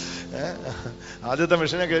 ആദ്യത്തെ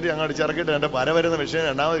മെഷീനെ കയറ്റി അങ്ങ് അടിച്ചിറക്കിയിട്ട് എന്റെ പര വരുന്ന മെഷീൻ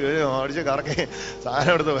രണ്ടാമത് കയറി അടിച്ച് കറക്കി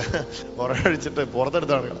സാധനം എടുത്ത് ഉറയൊഴിച്ചിട്ട്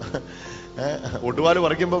പുറത്തെടുത്ത് നടക്കണം. ഒട്ടുപാല്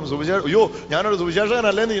പറിക്കുമ്പം സുവിശേഷം, അയ്യോ ഞാനൊരു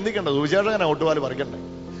സുവിശേഷകനല്ലേന്ന് ചിന്തിക്കണ്ട. സുവിശേഷകനാ ഒട്ടുപാല് പറിക്കണ്ടേ.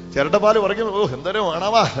 ചിരട്ടപ്പാല് പറിക്കുമ്പോ എന്തോരം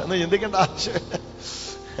വേണവാ എന്ന് ചിന്തിക്കേണ്ട ആവശ്യം.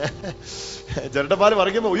 ചിരട്ടപ്പാല്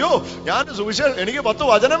പറിക്കുമ്പോ അയ്യോ ഞാൻ സുവിശേഷം, എനിക്ക് 10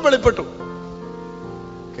 വചനം വെളിപ്പെട്ടു.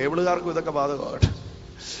 കേബിളുകാർക്കും ഇതൊക്കെ ബാധകമാകട്ടെ.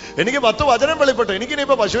 എനിക്ക് 10 വചനം വെളിപ്പെട്ടു,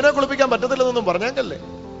 എനിക്കിനിയിപ്പോ പശുവിനെ കുളിപ്പിക്കാൻ പറ്റത്തില്ലെന്നൊന്നും പറഞ്ഞേക്കല്ലേ.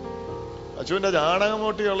 പശുവിന്റെ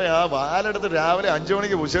ചാണകമൂട്ടിയുള്ള ആ വാലെടുത്ത് രാവിലെ 5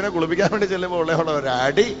 മണിക്ക് പശുവിനെ കുളിപ്പിക്കാൻ വേണ്ടി ചെല്ലുമ്പോ ഉള്ള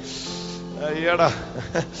ഒരടി, അയ്യടാ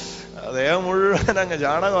ദേഹം മുഴുവൻ അങ്ങ്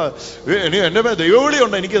ചാണകം. എന്റെ മേ ദൈവവിളി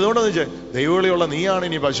ഉണ്ട്. എനിക്ക് ഇതുകൊണ്ടെന്ന് വെച്ചാൽ ദൈവവിളിയുള്ള നീയാണ്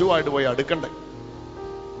ഇനി പശുവായിട്ട് പോയി അടുക്കണ്ടേ.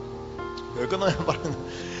 കേൾക്കുന്ന ഞാൻ പറയുന്നത്,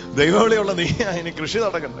 ദൈവവിളിയുള്ള നീയാ ഇനി കൃഷി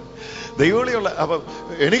നടക്കണ്ടേ. ദൈവവിളിയുള്ള അപ്പൊ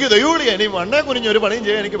എനിക്ക് ദൈവവിളിയാ, ഇനി മണ്ണെ കുനിഞ്ഞ് ഒരു പണിയും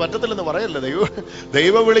ചെയ്യാൻ എനിക്ക് പറ്റത്തില്ലെന്ന് പറയല്ലേ.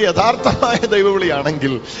 ദൈവവിളി യഥാർത്ഥമായ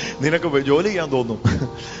ദൈവവിളിയാണെങ്കിൽ നിനക്ക് ജോലി ചെയ്യാൻ തോന്നും.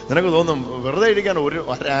 നിനക്ക് തോന്നും വെറുതെ ഇരിക്കാൻ ഒരു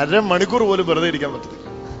അരമണിക്കൂർ പോലും വെറുതെ ഇരിക്കാൻ പറ്റത്തില്ല.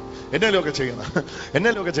 എന്നേലുമൊക്കെ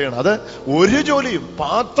ചെയ്യണം. അത് ഒരു ജോലിയും,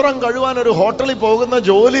 പാത്രം കഴുകാൻ ഒരു ഹോട്ടലിൽ പോകുന്ന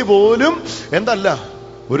ജോലി പോലും എന്തല്ല,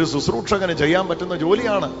 ഒരു ശുശ്രൂഷകന് ചെയ്യാൻ പറ്റുന്ന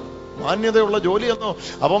ജോലിയാണ്. മാന്യതയുള്ള ജോലിയെന്നോ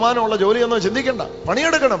അപമാനമുള്ള ജോലിയെന്നോ ചിന്തിക്കണ്ട.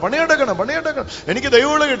 പണിയെടുക്കണം. എനിക്ക്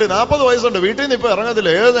ദൈവവിളി കിട്ടി. 40 വയസ്സുണ്ട്, വീട്ടിൽ നിന്ന് ഇപ്പൊ ഇറങ്ങത്തില്ല.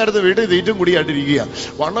 ഏത് നേരത്ത് വീട്ടിൽ തീറ്റും കുടിയായിട്ടിരിക്കുക.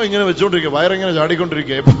 വണ്ണം ഇങ്ങനെ വെച്ചോണ്ടിരിക്കുക, വയറിങ്ങനെ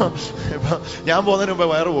ചാടിക്കൊണ്ടിരിക്കുക. ഇപ്പൊ ഞാൻ പോകുന്നതിന് മുമ്പ്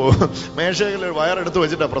വയറ് പോകും. മേശയിൽ വയറെടുത്ത്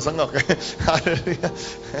വെച്ചിട്ടാ പ്രസംഗമൊക്കെ.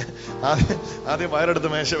 ആദ്യം വയറെടുത്ത്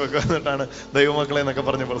മേശ വെക്കുക, എന്നിട്ടാണ് ദൈവമക്കളെ എന്നൊക്കെ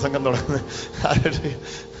പറഞ്ഞ് പ്രസംഗം തുടങ്ങുന്നത്.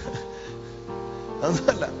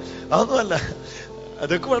 അതൊന്നുമല്ല.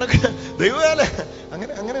 അതൊക്കെ വടക്ക് ദൈവവേല.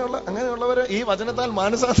 അങ്ങനെയുള്ളവര് ഈ വചനത്താൽ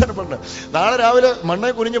മാനസാന്തരപ്പെടണം. നാളെ രാവിലെ മണ്ണെ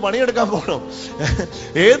കുനിഞ്ഞ് പണിയെടുക്കാൻ പോകണം.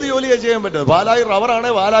 ഏത് ജോലിയാ ചെയ്യാൻ പറ്റും? പാലായിൽ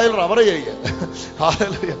റബ്ബറാണെ പാലായിൽ റബ്ബർ ചെയ്യുക.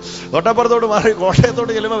 തൊട്ടപ്പുറത്തോട്ട് മാറി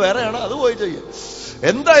കോട്ടയത്തോട്ട് ചെല്ലുമ്പോ വേറെയാണ്, അത് പോയി ചെയ്യുക.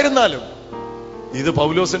 എന്തായിരുന്നാലും ഇത്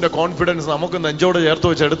പൗലോസിന്റെ കോൺഫിഡൻസ് നമുക്ക് നെഞ്ചോട് ചേർത്ത്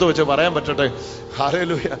വെച്ച് എടുത്തു വെച്ച് പറയാൻ പറ്റട്ടെ.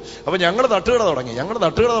 ഹല്ലേലൂയ. അപ്പൊ ഞങ്ങൾ തട്ടുകട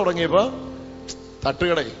തുടങ്ങിയപ്പോ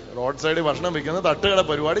തട്ടുകടയിൽ റോഡ് സൈഡിൽ ഭക്ഷണം വിൽക്കുന്ന തട്ടുകട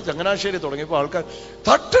പരിപാടി ചങ്ങനാശ്ശേരി തുടങ്ങിയപ്പോ ആൾക്കാർ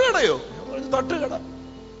തട്ടുകടയോ?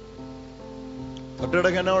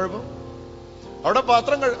 തട്ടുകടയ്ക്ക് എന്നാ കുഴപ്പം? അവിടെ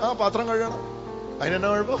പാത്രം കഴുകണം, അതിനെന്നാ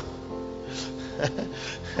കുഴപ്പം?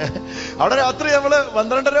 അവിടെ രാത്രി നമ്മള്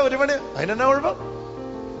 12:30 1 മണി, അതിനെന്നാ കുഴപ്പം?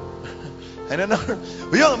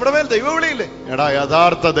 അയ്യോ നമ്മുടെ മേൽ ദൈവവിളിയില്ലേ? എടാ,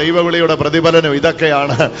 യഥാർത്ഥ ദൈവവിളിയുടെ പ്രതിഫലനം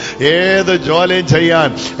ഇതൊക്കെയാണ്. ഏത് ജോലിയും ചെയ്യാൻ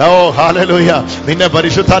ഹല്ലേലൂയ നിന്നെ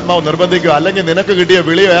പരിശുദ്ധാത്മാവ് നിർബന്ധിക്കുക. അല്ലെങ്കിൽ നിനക്ക് കിട്ടിയ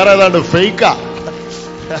വിളി വേറെ ഏതാണ്ട് ഫേക്കാ.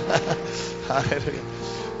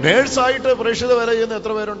 നേഴ്സായിട്ട് പ്രേക്ഷിത വേല ചെയ്യുന്ന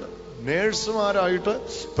എത്ര പേരുണ്ട്? നേഴ്സുമാരായിട്ട്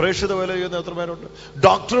പ്രേക്ഷിത വേല ചെയ്യുന്ന എത്ര പേരുണ്ട്?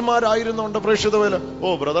 ഡോക്ടർമാരായിരുന്നുണ്ട് പ്രേക്ഷിത വേല. ഓ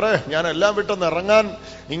ബ്രദറെ, ഞാൻ എല്ലാം വിട്ടെന്ന് ഇറങ്ങാൻ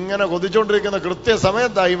ഇങ്ങനെ കൊതിച്ചോണ്ടിരിക്കുന്ന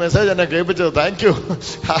കൃത്യസമയത്തായി മെസ്സേജ് എന്നെ കേൾപ്പിച്ചത്. Thank you.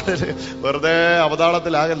 വെറുതെ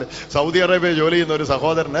അവതാളത്തിലാകല്ലേ. സൗദി അറേബ്യ ജോലി ചെയ്യുന്ന ഒരു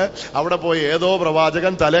സഹോദരന് അവിടെ പോയി ഏതോ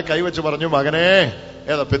പ്രവാചകൻ തലേ കൈവച്ച് പറഞ്ഞു, മകനെ,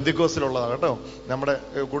 ഏതാ പെന്തിക്കോസിലുള്ളതാ കേട്ടോ, നമ്മുടെ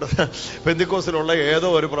കൂടെ പെന്തിക്കോസിലുള്ള ഏതോ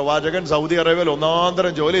ഒരു പ്രവാചകൻ സൗദി അറേബ്യയിൽ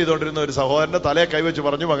ഒന്നാന്തരം ജോലി ചെയ്തുകൊണ്ടിരുന്ന ഒരു സഹോദരന്റെ തലേ കൈവച്ച്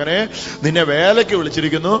പറഞ്ഞു, മകനെ, നിന്നെ വേലയ്ക്ക്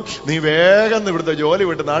വിളിച്ചിരിക്കുന്നു, നീ വേഗം ഇവിടുത്തെ ജോലി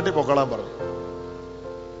വിട്ട് നാട്ടിൽ പൊക്കോളാൻ പറഞ്ഞു.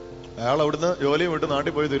 അയാൾ അവിടുന്ന് ജോലിയും വിട്ട്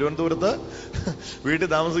നാട്ടിൽ പോയി തിരുവനന്തപുരത്ത് വീട്ടിൽ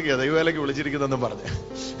താമസിക്കുക, ദൈവവേലയ്ക്ക് വിളിച്ചിരിക്കുന്നെന്നും പറഞ്ഞ്.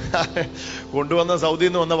 കൊണ്ടുവന്ന സൗദിയിൽ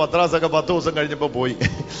നിന്ന് വന്ന പത്രാസൊക്കെ 10 ദിവസം കഴിഞ്ഞപ്പോ പോയി.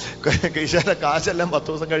 കീശാലെ കാശെല്ലാം 10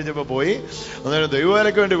 ദിവസം കഴിഞ്ഞപ്പോ പോയി. അന്നേരം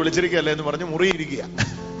ദൈവവേലയ്ക്ക് വേണ്ടി വിളിച്ചിരിക്കുകയല്ലേ എന്ന് പറഞ്ഞ് മുറിയിരിക്കുക.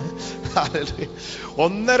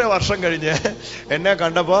 1.5 വർഷം കഴിഞ്ഞ് എന്നെ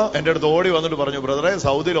കണ്ടപ്പോ എന്റെ അടുത്ത് ഓടി വന്നിട്ട് പറഞ്ഞു, ബ്രദറെ,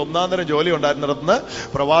 സൗദിയിൽ ഒന്നാന്തരം ജോലി ഉണ്ടായിരുന്നിടത്തുനിന്ന്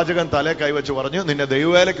പ്രവാചകൻ തലേ കൈവച്ച് പറഞ്ഞു, നിന്നെ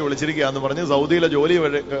ദൈവവേലയ്ക്ക് വിളിച്ചിരിക്കുക എന്ന് പറഞ്ഞ് സൗദിയിലെ ജോലി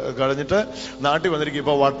കഴിഞ്ഞിട്ട് നാട്ടിൽ വന്നിരിക്കും.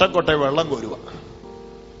 ഇപ്പൊ വട്ടക്കൊട്ടെ വെള്ളം കോരുക.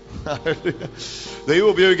 ദൈവം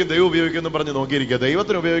ഉപയോഗിക്കും എന്ന് പറഞ്ഞ് നോക്കിയിരിക്കുക.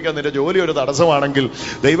 ദൈവത്തിന് ഉപയോഗിക്കാൻ നിന്റെ ജോലി ഒരു തടസ്സമാണെങ്കിൽ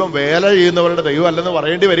ദൈവം വേല ചെയ്യുന്നവരുടെ ദൈവം അല്ലെന്ന്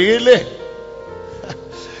പറയേണ്ടി വരികയില്ലേ?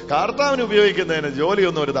 കർത്താവിന് ഉപയോഗിക്കുന്നതിന്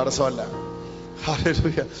ജോലിയൊന്നും ഒരു തടസ്സമല്ല.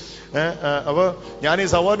 ഹല്ലേലൂയ. അപ്പൊ ഞാൻ ഈ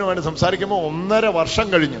സഹോദരനുമായിട്ട് സംസാരിക്കുമ്പോൾ 1.5 വർഷം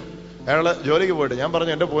കഴിഞ്ഞു അയാള് ജോലിക്ക് പോയിട്ട്. ഞാൻ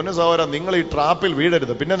പറഞ്ഞു, എന്റെ പൊന്നു സഹോദരൻ, നിങ്ങൾ ഈ ട്രാപ്പിൽ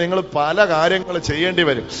വീഴരുത്. പിന്നെ നിങ്ങൾ പല കാര്യങ്ങൾ ചെയ്യേണ്ടി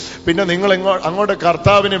വരും. പിന്നെ നിങ്ങൾ അങ്ങോട്ട്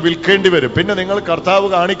കർത്താവിനെ വിൽക്കേണ്ടി വരും. പിന്നെ നിങ്ങൾ കർത്താവ്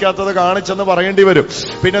കാണിക്കാത്തത് കാണിച്ചെന്ന് പറയേണ്ടി വരും.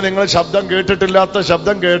 പിന്നെ നിങ്ങൾ ശബ്ദം കേട്ടിട്ടില്ലാത്ത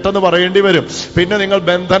ശബ്ദം കേട്ടെന്ന് പറയേണ്ടി വരും. പിന്നെ നിങ്ങൾ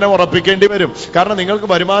ബന്ധനം ഉറപ്പിക്കേണ്ടി വരും. കാരണം നിങ്ങൾക്ക്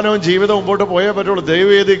വരുമാനവും ജീവിതവും മുമ്പോട്ട് പോയേ പറ്റുള്ളൂ.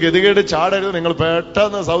 ദൈവവേദി ഗതികേട് ചാടരുത്. നിങ്ങൾ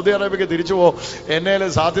പെട്ടെന്ന് സൗദി അറേബ്യക്ക് തിരിച്ചു പോകും.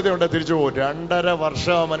 എന്നേലും സാധ്യതയുണ്ട് തിരിച്ചു പോകും. 2.5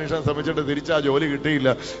 വർഷം ആ മനുഷ്യൻ ശ്രമിച്ചിട്ട് തിരിച്ച് ആ ജോലി കിട്ടിയില്ല.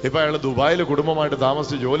 ഇപ്പൊ അയാൾ ദുബായിൽ കുടുംബമായിട്ട്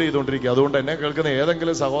താമസിച്ച് ജോലി ചെയ്തുകൊണ്ട് ചെയ്തുകൊണ്ടിരിക്കുക. അതുകൊണ്ട് എന്നെ കേൾക്കുന്ന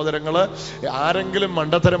ഏതെങ്കിലും സഹോദരങ്ങള് ആരെങ്കിലും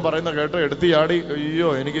മണ്ടത്തരം പറയുന്ന കേട്ട് എടുത്ത് ചാടി അയ്യോ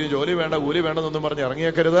എനിക്ക് ജോലി വേണ്ട കൂലി വേണ്ടെന്നൊന്നും പറഞ്ഞ്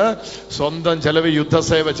ഇറങ്ങിയേക്കരുത്. സ്വന്തം ചെലവ്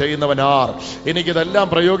യുദ്ധസേവ ചെയ്യുന്നവനാർ. എനിക്കിതെല്ലാം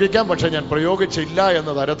പ്രയോഗിക്കാം, പക്ഷെ ഞാൻ പ്രയോഗിച്ചില്ല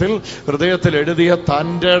എന്ന തരത്തിൽ ഹൃദയത്തിൽ എഴുതിയ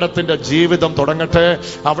തന്റെ ഇടത്തിന്റെ ജീവിതം തുടങ്ങട്ടെ.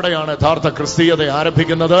 അവിടെയാണ് യഥാർത്ഥ ക്രിസ്തീയത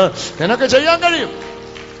ആരംഭിക്കുന്നത്. നിനക്ക് ചെയ്യാൻ കഴിയും.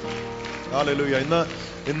 ഹല്ലേലൂയ.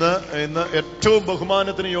 ഇന്ന് ഏറ്റവും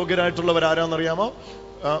ബഹുമാനത്തിന് യോഗ്യരായിട്ടുള്ളവർ ആരാന്നറിയാമോ?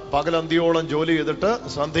 പകലന്തിയോളം ജോലി ചെയ്തിട്ട്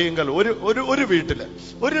സന്ധ്യയെങ്കിൽ ഒരു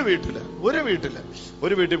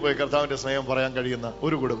വീട്ടിൽ പോയി കർത്താവിന്റെ സ്നേഹം പറയാൻ കഴിയുന്ന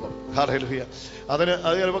ഒരു കുടുംബം. ഹല്ലേലൂയ. അത്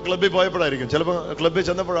ചിലപ്പോൾ ക്ലബ്ബിൽ പോയപ്പോഴായിരിക്കും, ചിലപ്പോൾ ക്ലബ്ബിൽ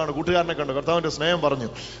ചെന്നപ്പോഴാണ് കൂട്ടുകാരനെ കണ്ടു, കർത്താവിന്റെ സ്നേഹം പറഞ്ഞു.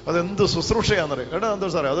 അതെന്ത് ശുശ്രൂഷയാണെന്നറിയും. എന്തോ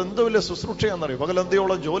സാറേ അതെന്തോ വലിയ ശുശ്രൂഷയാണെന്നറിയും.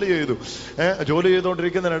 പകലന്തിയോളം ജോലി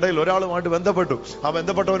ചെയ്തുകൊണ്ടിരിക്കുന്നതിനിടയിൽ ഒരാളുമായിട്ട് ബന്ധപ്പെട്ടു. ആ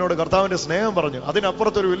ബന്ധപ്പെട്ടവനോട് കർത്താവിന്റെ സ്നേഹം പറഞ്ഞു.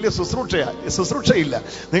 അതിനപ്പുറത്തൊരു വലിയ ശുശ്രൂഷയില്ല.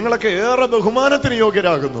 നിങ്ങളൊക്കെ ഏറെ ബഹുമാനത്തിന്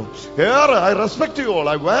യോഗ്യരാകുന്നു. ഏറെ I respect you all,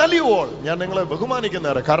 I value all. ഞാൻ നിങ്ങളെ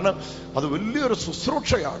ബഹുമാനിക്കുന്നേറെ. കാരണം അത് വലിയൊരു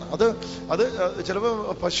ശുശ്രൂഷയാണ്. അത് ചിലപ്പോൾ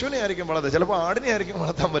പശുവിനെ ആയിരിക്കും വളർത്തുന്നത്, ചിലപ്പോൾ ആടിനെ ആയിരിക്കും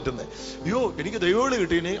വളർത്താൻ പറ്റുന്നത്. അയ്യോ എനിക്ക് ദൈവവിളി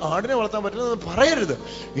കിട്ടി, ഇനി ആടിനെ വളർത്താൻ പറ്റുന്നത് പറയരുത്.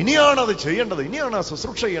 ഇനിയാണ് അത് ചെയ്യേണ്ടത്, ഇനിയാണ് ആ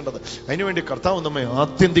ശുശ്രൂഷ ചെയ്യേണ്ടത്. അതിനുവേണ്ടി കർത്താവ് നമ്മെ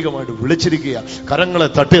ആത്യന്തികമായിട്ട് വിളിച്ചിരിക്കുക. കരങ്ങളെ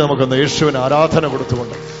തട്ടി നമുക്കൊന്ന് യേശുവിന് ആരാധന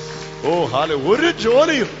കൊടുത്തുകൊണ്ട് ഒരു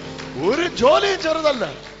ജോലിയും ചെറുതല്ല.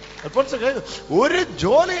 ഒരു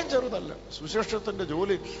ജോലിയും ചെറുതല്ല. സുശേഷത്തിന്റെ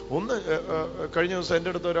ജോലി ഒന്ന് കഴിഞ്ഞ ദിവസം എൻ്റെ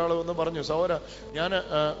അടുത്ത് ഒരാൾ വന്ന് പറഞ്ഞു, സഹോദര ഞാൻ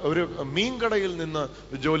ഒരു മീൻകടയിൽ നിന്ന്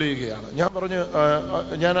ജോലി ചെയ്യുകയാണ്. ഞാൻ പറഞ്ഞു,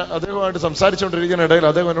 ഞാൻ അദ്ദേഹമായിട്ട് സംസാരിച്ചുകൊണ്ടിരിക്കുന്ന ഇടയിൽ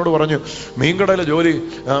അദ്ദേഹം എന്നോട് പറഞ്ഞു, മീൻകടയിലെ ജോലി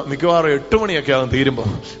മിക്കവാറും 8 മണിയൊക്കെ ആകും തീരുമ്പോൾ.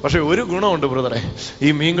 പക്ഷെ ഒരു ഗുണമുണ്ട് ബ്രദറെ,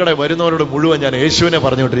 ഈ മീൻകട വരുന്നവരോട് മുഴുവൻ ഞാൻ യേശുവിനെ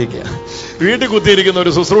പറഞ്ഞുകൊണ്ടിരിക്കുക. വീട്ടിൽ കുത്തിയിരിക്കുന്ന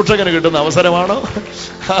ഒരു ശുശ്രൂഷകന് കിട്ടുന്ന അവസരമാണോ?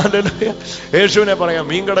 യേശുവിനെ പറയാം.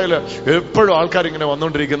 മീൻകടയിൽ എപ്പോഴും ആൾക്കാർ ഇങ്ങനെ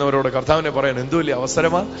വന്നുകൊണ്ടിരിക്കുന്നവരോട് കർത്താവിനെ പറയാൻ എന്ത് വലിയ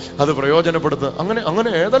അവസരമാണ്. അത് പ്രയോജനപ്പെടുത്തുക. അങ്ങനെ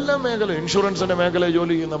ഏതെല്ലാം മേഖല, ഇൻഷുറൻസിന്റെ മേഖലയിൽ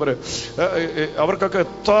ജോലി ചെയ്യുന്നവര്, അവർക്കൊക്കെ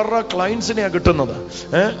എത്ര ക്ലയൻസിനെയാണ് കിട്ടുന്നത്.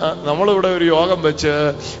 നമ്മളിവിടെ ഒരു യോഗം വെച്ച്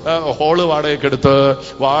ഹോള് വാടകയ്ക്കെടുത്ത്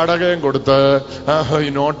വാടകയും കൊടുത്ത്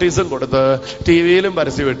നോട്ടീസും കൊടുത്ത് ടിവിയിലും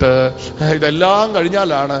പരസ്യമിട്ട് ഇതെല്ലാം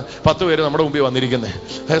കഴിഞ്ഞാലാണ് 10 പേര് നമ്മുടെ മുമ്പിൽ വന്നിരിക്കുന്നത്.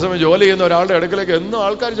 അതേസമയം ജോലി ചെയ്യുന്ന ഒരാളുടെ അടുക്കലേക്ക് എന്നും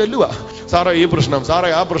ആൾക്കാർ ചെല്ലുക. സാറേ ഈ പ്രശ്നം, സാറേ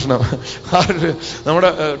ആ പ്രശ്നം. നമ്മുടെ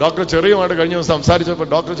ഡോക്ടർ ചെറിയുമായിട്ട് കഴിഞ്ഞ ദിവസം സംസാരിച്ചപ്പോൾ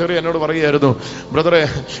ഡോക്ടർ ചെറിയ എന്നോട് പറയുകയായിരുന്നു, ബ്രദറെ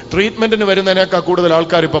ട്രീറ്റ്മെന്റിന് വരുന്നതിനേക്കാൾ കൂടുതൽ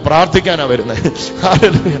ആൾക്കാർ ഇപ്പൊ പ്രാർത്ഥിക്കാനാ വരുന്നത്.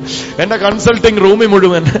 എന്റെ കൺസൾട്ടിങ് റൂമിൽ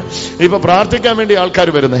മുഴുവൻ ഇപ്പൊ പ്രാർത്ഥിക്കാൻ വേണ്ടി ആൾക്കാർ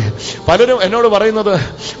വരുന്നത്. പലരും എന്നോട് പറയുന്നത്,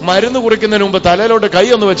 മരുന്ന് കുറിക്കുന്നതിന് മുമ്പ് തലയിലോട്ട് കൈ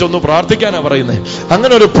ഒന്ന് വെച്ച് ഒന്ന് പ്രാർത്ഥിക്കാനാ പറയുന്നത്.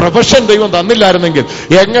 അങ്ങനെ ഒരു പ്രൊഫഷൻ ദൈവം തന്നില്ലായിരുന്നെങ്കിൽ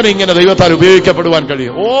എങ്ങനെ ഇങ്ങനെ ദൈവത്താൽ ഉപയോഗിക്കപ്പെടുവാൻ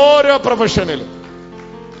കഴിയും? ഓരോ പ്രൊഫഷനിലും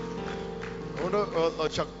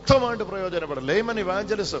ശക്തമായിട്ട് പ്രയോജനപ്പെടും. ലേമൻ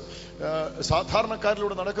ഇവാഞ്ചലിസം,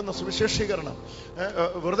 സാധാരണക്കാരിലൂടെ നടക്കുന്ന സുവിശേഷീകരണം.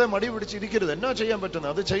 വെറുതെ മടി പിടിച്ചിരിക്കരുത്. എന്നാ ചെയ്യാൻ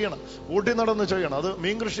പറ്റുന്നത് അത് ചെയ്യണം. ഊട്ടി നടന്ന് ചെയ്യണം. അത്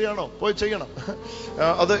മീൻ കൃഷിയാണോ പോയി ചെയ്യണം.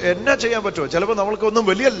 അത് എന്നാ ചെയ്യാൻ പറ്റുമോ? ചിലപ്പോൾ നമ്മൾക്കൊന്നും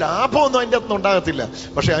വലിയ ലാഭമൊന്നും അതിൻ്റെ അകത്ത് ഉണ്ടാകത്തില്ല,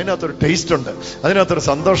 പക്ഷെ അതിനകത്തൊരു ടേസ്റ്റ് ഉണ്ട്, അതിനകത്തൊരു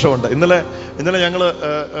സന്തോഷമുണ്ട്. ഇന്നലെ ഞങ്ങള്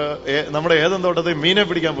നമ്മുടെ ഏതെന്തോട്ടത്തിൽ മീനെ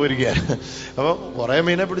പിടിക്കാൻ പോയിരിക്കുകയാണ്. അപ്പോൾ കുറെ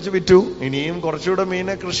മീനെ പിടിച്ച് വിറ്റു. ഇനിയും കുറച്ചുകൂടെ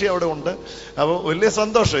മീനെ കൃഷി അവിടെ ഉണ്ട്. അപ്പോൾ വലിയ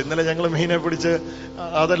സന്തോഷം. ഇന്നലെ ഞങ്ങൾ മീനെ പിടിച്ച്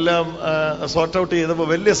അതെല്ലാം സോർട്ട് ഔട്ട് ചെയ്തപ്പോൾ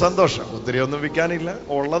വലിയ സന്തോഷം. ഒത്തിരി ഒന്നും വിൽക്കാനില്ല,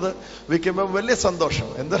 ഉള്ളത് വിൽക്കുമ്പോൾ വലിയ സന്തോഷം.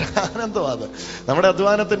 എന്തൊരു ആനന്ദം അത്. നമ്മുടെ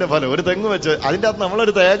അധ്വാനത്തിന്റെ ഫലം. ഒരു തെങ്ങ് വെച്ച് അതിൻ്റെ അകത്ത്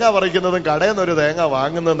നമ്മളൊരു തേങ്ങ പറിക്കുന്നതും കടയിൽ നിന്ന് ഒരു തേങ്ങ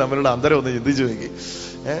വാങ്ങുന്നതും തമ്മിലുള്ള അന്തരം ഒന്ന് ചിന്തിച്ചു നോക്കി.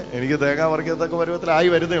 എനിക്ക് തേങ്ങ പറിക്കത്തൊക്കെ പരുവത്തിലായി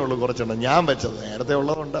വരുന്നേ ഉള്ളൂ. കുറച്ചുണ്ട് ഞാൻ വെച്ചത്, നേരത്തെ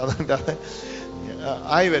ഉള്ളതുകൊണ്ട് അതുകൊണ്ട്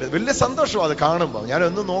ആയി വരും. വലിയ സന്തോഷം അത് കാണുമ്പോൾ. ഞാൻ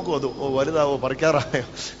ഒന്നും നോക്കും, അത് വലുതാവോ, പറിക്കാറായോ.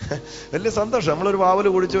 വലിയ സന്തോഷം. നമ്മളൊരു വാവല്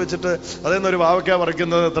കുഴിച്ചു വെച്ചിട്ട് അതിൽ നിന്നൊരു വാവയ്ക്ക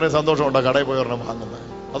പറിക്കുന്നത് ഇത്രയും സന്തോഷമുണ്ടോ കടയിൽ പോയി ഒരെണ്ണം വാങ്ങുന്നത്?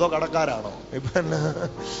 അതോ കടക്കാരാണോ? ഇപ്പം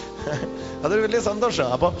അതൊരു വലിയ സന്തോഷം.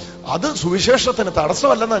 അപ്പൊ അത് സുവിശേഷത്തിന്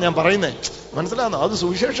തടസ്സമല്ലെന്നാ ഞാൻ പറയുന്നേ. മനസ്സിലാകുന്നു? അത്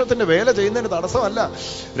സുവിശേഷത്തിന്റെ വേല ചെയ്യുന്നതിന് തടസ്സമല്ല.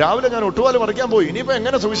 രാവിലെ ഞാൻ ഒട്ടുപാല് പറിക്കാൻ പോയി. ഇനിയിപ്പോ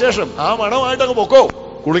എങ്ങനെ സുവിശേഷം? ആ മണമായിട്ടങ്ങ് പൊക്കോ.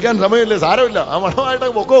 കുളിക്കാൻ സമയമില്ലേ, സാരമില്ല, ആ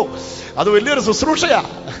മണമായിട്ടങ്ങ് പൊക്കോ. അത് വലിയൊരു ശുശ്രൂഷയാ.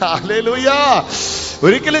 ഹല്ലേലൂയ.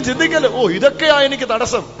 ഒരിക്കലും ചിന്തിക്കല്ലോ, ഇതൊക്കെയാ എനിക്ക്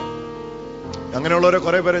തടസ്സം. അങ്ങനെയുള്ളവരെ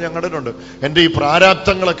കുറെ പേരെ ഞാൻ കണ്ടിട്ടുണ്ട്. എന്റെ ഈ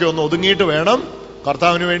പ്രാരാബ്ധങ്ങളൊക്കെ ഒന്ന് ഒതുങ്ങിയിട്ട് വേണം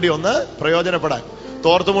കർത്താവിന് വേണ്ടി ഒന്ന് പ്രയോജനപ്പെടാൻ.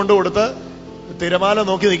 തോർത്തുമുണ്ട് കൊടുത്ത് തിരമാല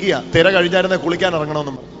നോക്കി നിൽക്കുക. തിര കഴിഞ്ഞായിരുന്നെ കുളിക്കാൻ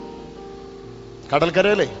ഇറങ്ങണമെന്നും പറഞ്ഞു.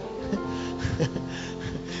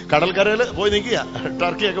 കടൽക്കരയിൽ പോയി നിൽക്കുക.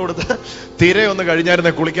 ടർക്കിയൊക്കെ കൊടുത്ത് തിരയൊന്ന്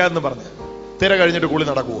കഴിഞ്ഞായിരുന്നെ കുളിക്കാമെന്ന് പറഞ്ഞു. തിര കഴിഞ്ഞിട്ട് കുളി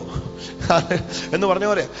നടക്കുവോ എന്ന് പറഞ്ഞ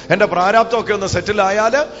പോലെ എന്റെ പ്രാരാബ്ദമൊക്കെ ഒന്ന് സെറ്റിൽ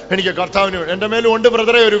ആയാല് എനിക്ക് കർത്താവിന് എന്റെ മേലും ഉണ്ട്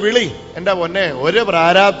ബ്രദറെ ഒരു വിളി. എന്റെ പൊന്നെ, ഒരു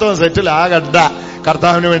പ്രാരാബ്ദവും സെറ്റിൽ ആകണ്ട.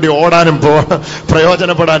 കർത്താവിന് വേണ്ടി ഓടാനും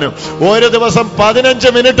പ്രയോജനപ്പെടാനും ഒരു ദിവസം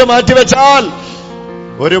 15 മിനിറ്റ് മാറ്റിവെച്ചാൽ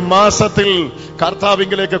ഒരു മാസത്തിൽ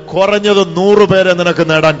കർത്താവിങ്കിലേക്ക് കുറഞ്ഞത് 100 പേരെ നിനക്ക്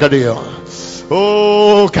നേടാൻ കഴിയും.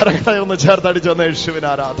 കരകളെ ഒന്ന് ചേർത്തടിച്ചു വന്ന യേശുവിന്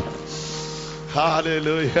ആരാധന.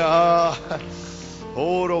 ഹല്ലേലൂയ.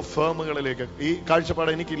 ഓരോ ഫേമുകളിലേക്ക്. ഈ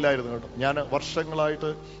കാഴ്ചപ്പാട് എനിക്കില്ലായിരുന്നു കേട്ടോ. ഞാൻ വർഷങ്ങളായിട്ട്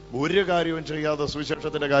ഒരു കാര്യവും ചെയ്യാതെ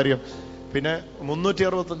സുവിശേഷത്തിന്റെ കാര്യം, പിന്നെ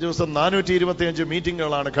 365 ദിവസം 425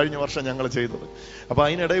 മീറ്റിങ്ങുകളാണ് കഴിഞ്ഞ വർഷം ഞങ്ങൾ ചെയ്തത്. അപ്പൊ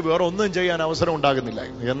അതിനിടയിൽ വേറെ ഒന്നും ചെയ്യാൻ അവസരം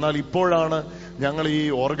ഉണ്ടാകുന്നില്ലായിരുന്നു. എന്നാൽ ഇപ്പോഴാണ് ഞങ്ങൾ ഈ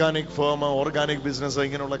ഓർഗാനിക് ഫേം, ഓർഗാനിക് ബിസിനസ്,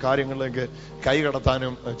 ഇങ്ങനെയുള്ള കാര്യങ്ങളിലേക്ക്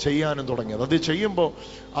കൈകടത്താനും ചെയ്യാനും തുടങ്ങിയത്. അത് ചെയ്യുമ്പോൾ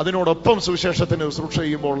അതിനോടൊപ്പം സുവിശേഷത്തിന് ശുശ്രൂഷ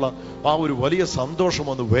ചെയ്യുമ്പോൾ ഉള്ള ആ ഒരു വലിയ സന്തോഷം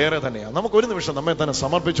ഒന്ന് വേറെ തന്നെയാണ്. നമുക്കൊരു നിമിഷം നമ്മെ തന്നെ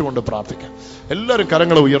സമർപ്പിച്ചുകൊണ്ട് പ്രാർത്ഥിക്കാം. എല്ലാവരും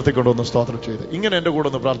കരങ്ങളെ ഉയർത്തിക്കൊണ്ടൊന്ന് സ്തോത്രം ചെയ്ത് ഇങ്ങനെ എന്റെ കൂടെ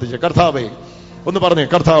ഒന്ന് പ്രാർത്ഥിച്ചേ. കർത്താവേ, ഒന്ന് പറഞ്ഞേ,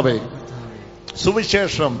 കർത്താവേ,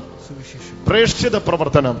 സുവിശേഷം പ്രേക്ഷിത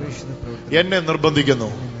പ്രവർത്തനം എന്നെ നിർബന്ധിക്കുന്നു.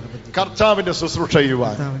 കർത്താവിന്റെ ശുശ്രൂഷ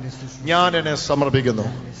ചെയ്യുവാൻ ഞാൻ എന്നെ സമർപ്പിക്കുന്നു.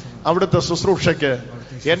 അവിടുത്തെ ശുശ്രൂഷയ്ക്ക്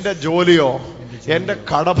എന്റെ ജോലിയോ എന്റെ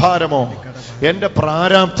കടഭാരമോ എന്റെ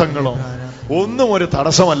പ്രാരാബ്ധങ്ങളോ ഒന്നും ഒരു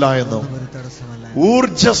തടസ്സമല്ല എന്നും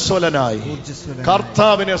ഊർജസ്വലനായി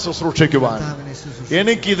കർത്താവിനെ ശുശ്രൂഷിക്കുവാൻ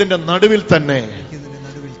എനിക്ക് ഇതിന്റെ നടുവിൽ തന്നെ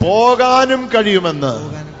പോകാനും കഴിയുമെന്ന്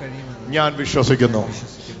ഞാൻ വിശ്വസിക്കുന്നു.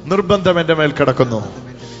 നിർബന്ധം എന്റെ മേൽ കിടക്കുന്നു.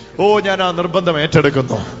 ഓ, ഞാൻ ആ നിർബന്ധം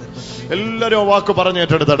ഏറ്റെടുക്കുന്നു. എല്ലാരും വാക്ക് പറഞ്ഞ്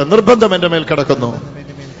ഏറ്റെടുത്തട്ടെ. നിർബന്ധം എന്റെ മേൽ കിടക്കുന്നു.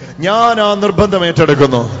 ഞാൻ ആ നിർബന്ധം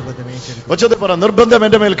ഏറ്റെടുക്കുന്നു. ഒച്ചത്തിൽ പറ, നിർബന്ധം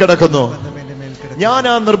എന്റെ മേൽ കിടക്കുന്നു. ഞാൻ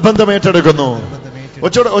ആ നിർബന്ധം ഏറ്റെടുക്കുന്നു.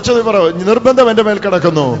 ഒച്ചത്തിൽ പറ, നിർബന്ധം എന്റെ മേൽ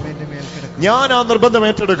കിടക്കുന്നു. ഞാൻ ആ നിർബന്ധം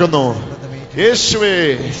ഏറ്റെടുക്കുന്നു. യേശുവേ,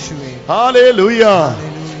 ഹല്ലേലൂയ.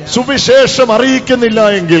 സുവിശേഷം അറിയിക്കുന്നില്ല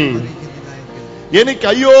എങ്കിൽ എനിക്ക്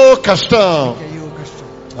അയ്യോ കഷ്ടം.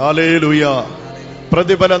 ഹല്ലേലൂയ.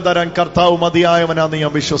 പ്രതിഫലം തരാൻ കർത്താവ് മതിയായവനാന്ന്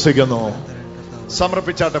ഞാൻ വിശ്വസിക്കുന്നു.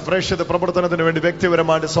 സമർപ്പിച്ചാട്ടെ. പ്രേക്ഷിത പ്രവർത്തനത്തിന് വേണ്ടി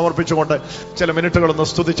വ്യക്തിപരമായിട്ട് സമർപ്പിച്ചുകൊണ്ട് ചില മിനിറ്റുകളൊന്ന്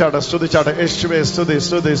സ്തുതിച്ചാട്ടെ. യേശുവേ, സ്തുതി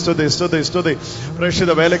സ്തുതി സ്തുതി സ്തുതി സ്തുതി.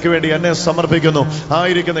 പ്രേക്ഷിത വേലയ്ക്ക് വേണ്ടി എന്നെ സമർപ്പിക്കുന്നു.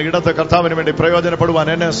 ആയിരിക്കുന്ന ഇടത്ത് കർത്താവിന് വേണ്ടി പ്രയോജനപ്പെടുവാൻ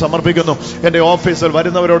എന്നെ സമർപ്പിക്കുന്നു. എന്റെ ഓഫീസിൽ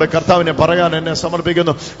വരുന്നവരോട് കർത്താവിനെ പറയാൻ എന്നെ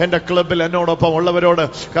സമർപ്പിക്കുന്നു. എന്റെ ക്ലബിൽ എന്നോടൊപ്പം ഉള്ളവരോട്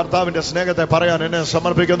കർത്താവിന്റെ സ്നേഹത്തെ പറയാൻ എന്നെ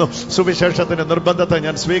സമർപ്പിക്കുന്നു. സുവിശേഷത്തിന്റെ നിർബന്ധത്തെ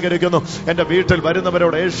ഞാൻ സ്വീകരിക്കുന്നു. എന്റെ വീട്ടിൽ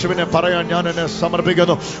വരുന്നവരോട് യേശുവിനെ പറയാൻ ഞാൻ എന്നെ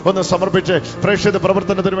സമർപ്പിക്കുന്നു. ഒന്ന് സമർപ്പിച്ച് പ്രേക്ഷിത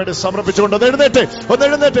പ്രവർത്തനത്തിന് വേണ്ടി സമർപ്പിച്ചുകൊണ്ട് എഴുന്നേറ്റ്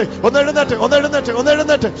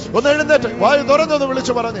വായു തുറന്നൊന്ന്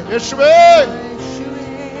വിളിച്ചു പറഞ്ഞ്, യേശുവേ,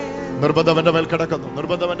 നിർബന്ധം എന്റെ മേൽ കിടക്കുന്നു.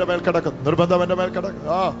 നിർബന്ധം എന്റെ മേൽ കിടക്കുന്നു. നിർബന്ധം എന്റെ മേൽ കിടക്കുന്നു.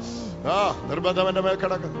 നിർബന്ധം എന്റെ മേൽ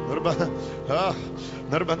കിടക്കുന്നു.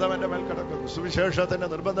 നിർബന്ധം എന്റെ മേൽ കിടക്കുന്നു. സുവിശേഷത്തിന്റെ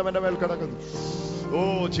നിർബന്ധം എന്റെ മേൽ കിടക്കുന്നു. ഓ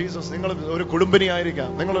ജീസസ്, നിങ്ങൾ ഒരു കുടുംബിനിയായിരിക്കാം,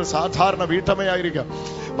 നിങ്ങളൊരു സാധാരണ വീട്ടമ്മയായിരിക്കാം,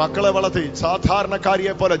 മക്കളെ വളർത്തി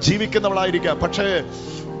സാധാരണക്കാരിയെ പോലെ ജീവിക്കുന്നവളായിരിക്കാം. പക്ഷേ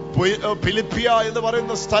ഫിലിപ്പിയ എന്ന്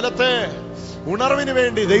പറയുന്ന സ്ഥലത്തെ ഉണർവിന്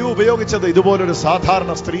വേണ്ടി ദൈവം ഉപയോഗിച്ചത് ഇതുപോലൊരു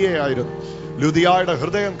സാധാരണ സ്ത്രീയെ ആയിരുന്നു. ലുദിയായുടെ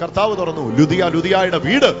ഹൃദയം കർത്താവ് തുറന്നു. ലുദിയായുടെ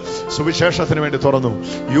വീട് സുവിശേഷത്തിന് വേണ്ടി തുറന്നു.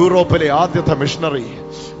 യൂറോപ്പിലെ ആദ്യത്തെ മിഷണറി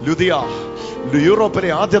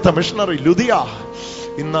ലുദിയ.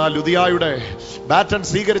 ഇന്ന് ആ ലുദിയായുടെ ബാറ്റൺ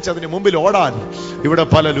സ്വീകരിച്ചതിന് മുമ്പിൽ ഓടാൻ ഇവിടെ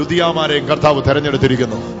പല ലുദിയാമാരെയും കർത്താവ്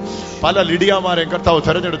തെരഞ്ഞെടുത്തിരിക്കുന്നു. പല ലിഡിയാമാരെയും കർത്താവ്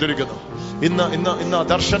തെരഞ്ഞെടുത്തിരിക്കുന്നു. ഇന്ന്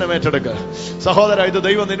ദർശനം ഏറ്റെടുക്കുക സഹോദര. ഇത്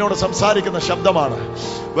ദൈവം നിന്നോട് സംസാരിക്കുന്ന ശബ്ദമാണ്.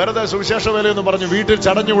 വെറുതെ സുവിശേഷ വേലയെന്ന് പറഞ്ഞ് വീട്ടിൽ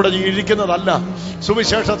ചടഞ്ഞുകൂടെ ഇരിക്കുന്നതല്ല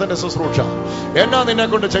സുവിശേഷത്തിന്റെ ശുശ്രൂഷ. എന്നാ നിന്നെ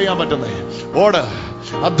കൊണ്ട് ചെയ്യാൻ പറ്റുന്നേ? ഓട്,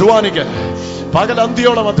 അധ്വാനിക്ക്,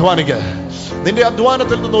 പകലന്തിയോളം അധ്വാനിക്ക്. നിന്റെ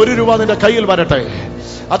അധ്വാനത്തിൽ നിന്ന് 1 രൂപ നിന്റെ കയ്യിൽ വരട്ടെ.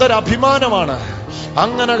 അതൊരു അഭിമാനമാണ്.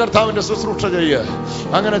 അങ്ങനെ കർത്താവിന്റെ ശുശ്രൂഷ ചെയ്യുക.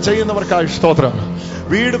 അങ്ങനെ ചെയ്യുന്നവർക്കായി സ്തോത്രം.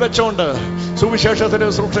 വീട് വെച്ചോണ്ട് സുവിശേഷത്തിന്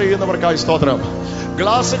ശുശ്രൂഷ ചെയ്യുന്നവർക്കായി സ്തോത്രം.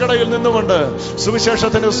 ഗ്ലാസ് കടയിൽ നിന്നുകൊണ്ട്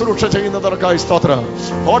സുവിശേഷത്തിന് ശുശ്രൂഷ ചെയ്യുന്നവർക്കായി സ്തോത്രം.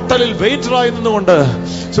 ഹോട്ടലിൽ വെയിറ്ററായി നിന്നുകൊണ്ട്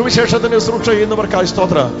സുവിശേഷത്തിന് ശുശ്രൂഷ ചെയ്യുന്നവർക്കായി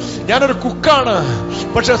സ്തോത്രം. ഞാനൊരു കുക്കാണ്,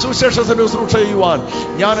 പക്ഷെ സുവിശേഷത്തിന് ശുശ്രൂഷ ചെയ്യുവാൻ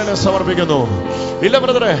ഞാൻ എന്നെ സമർപ്പിക്കുന്നു. ഇല്ല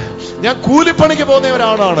ബ്രദറെ, ഞാൻ കൂലിപ്പണിക്ക് പോകുന്ന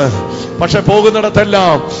ഒരാളാണ്, പക്ഷെ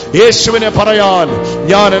പോകുന്നിടത്തെല്ലാം യേശുവിനെ പറയാൻ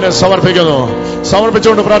ഞാൻ എന്നെ സമർപ്പിക്കുന്നു.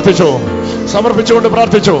 സമർപ്പിച്ചുകൊണ്ട് പ്രാർത്ഥിച്ചു.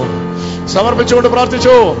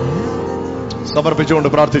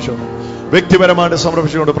 വ്യക്തിപരമായിട്ട്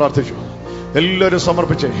സമർപ്പിച്ചുകൊണ്ട് പ്രാർത്ഥിച്ചു. എല്ലാവരും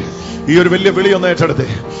സമർപ്പിച്ചേ. ഈ ഒരു വലിയ വിളിയൊന്ന് ഏറ്റെടുത്തേ.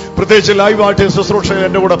 പ്രത്യേകിച്ച് ലൈവായിട്ട് ശുശ്രൂഷയിൽ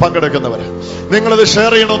എന്റെ കൂടെ പങ്കെടുക്കുന്നവർ, നിങ്ങളിത്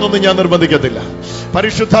ഷെയർ ചെയ്യണമെന്നൊന്നും ഞാൻ നിർബന്ധിക്കത്തില്ല.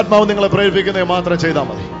 പരിശുദ്ധാത്മാവ് നിങ്ങളെ പ്രേരിപ്പിക്കുന്നത് മാത്രം ചെയ്താൽ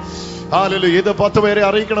മതി. ഹല്ലേലൂയ. ഇത് 10 പേരെ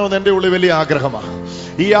അറിയിക്കണമെന്ന് എന്റെ ഉള്ളിൽ വലിയ ആഗ്രഹമാണ്.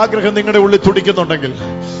 ഈ ആഗ്രഹം നിങ്ങളുടെ ഉള്ളിൽ തുടിക്കുന്നുണ്ടെങ്കിൽ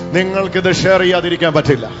നിങ്ങൾക്കിത് ഷെയർ ചെയ്യാതിരിക്കാൻ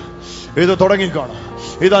പറ്റില്ല. ഇത് തുടങ്ങിക്കാണും.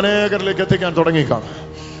 ഇത് അനേകരിലേക്ക് എത്തിക്കാൻ തുടങ്ങിക്കാണും.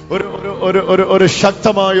 ഒരു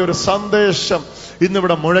ശക്തമായ ഒരു സന്ദേശം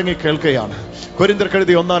ഇന്നിവിടെ മുഴങ്ങി കേൾക്കുകയാണ്. കൊരിന്ത്യർക്ക്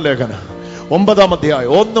എഴുതിയ 1-ാം ലേഖനം 9-ാം അധ്യായം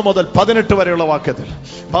 1 മുതൽ 18 വരെയുള്ള വാക്യത്തിൽ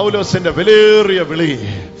പൗലോസിന്റെ വിലയേറിയ വിളി,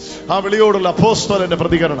 ആ വിളിയോടുള്ള അപ്പോസ്തലന്റെ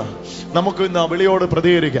പ്രതികരണം, നമുക്ക് ഇന്ന് ആ വിളിയോട്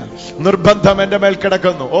പ്രതികരിക്കാം. നിർബന്ധം എന്റെ മേൽ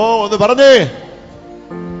കിടക്കുന്നു. ഓ, ഒന്ന് പറഞ്ഞേ,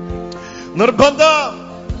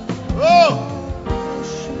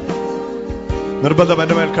 നിർബന്ധം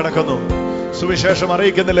എന്റെ മേൽ കിടക്കുന്നു. സുവിശേഷം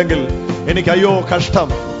അറിയിക്കുന്നില്ലെങ്കിൽ എനിക്ക് അയ്യോ കഷ്ടം.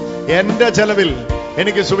 എന്റെ ചെലവിൽ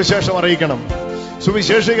എനിക്ക് സുവിശേഷം അറിയിക്കണം.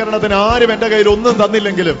 സുവിശേഷീകരണത്തിന് ആരും എന്റെ കയ്യിൽ ഒന്നും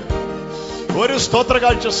തന്നില്ലെങ്കിലും, ഒരു സ്തോത്ര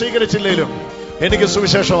കാഴ്ച സ്വീകരിച്ചില്ലെങ്കിലും എനിക്ക്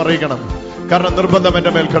സുവിശേഷം അറിയിക്കണം. കാരണം നിർബന്ധം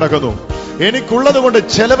എന്റെ മേൽ കിടക്കുന്നു. എനിക്കുള്ളത് കൊണ്ട്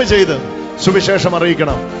ചെലവ് ചെയ്ത് സുവിശേഷം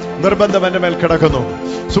അറിയിക്കണം. നിർബന്ധം എന്റെ മേൽ കിടക്കുന്നു.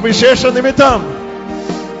 സുവിശേഷ നിമിത്തം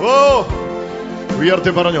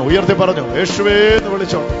ഉയർത്തി പറഞ്ഞു യേശുവേ എന്ന്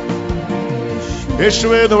വിളിച്ചോണ്ട്,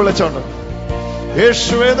 യേശുവേ എന്ന് വിളിച്ചോണ്ട്,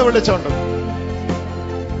 യേശുവേ എന്ന് വിളിച്ചോണ്ട്.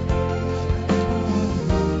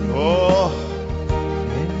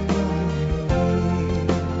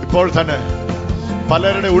 ഇപ്പോൾ തന്നെ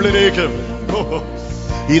പലരുടെ ഉള്ളിലേക്ക്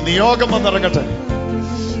ഈ നിയോഗം വന്നിറങ്ങട്ടെ,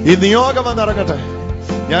 ഈ നിയോഗം വന്നിറങ്ങട്ടെ.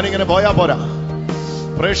 ഞാനിങ്ങനെ പോയാ പോരാ.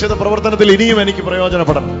 പ്രേക്ഷിത പ്രവർത്തനത്തിൽ ഇനിയും എനിക്ക്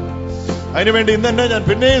പ്രയോജനപ്പെടണം. അതിനുവേണ്ടി ഇന്ന് തന്നെ ഞാൻ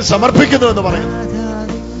പിന്നെയും സമർപ്പിക്കുന്നു എന്ന് പറയുന്നു.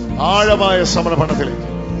 ആഴമായ സമർപ്പണത്തിലേക്ക്.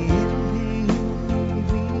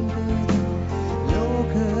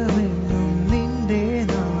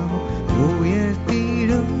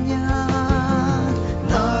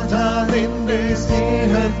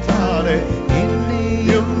 സ്നേഹത്താലെ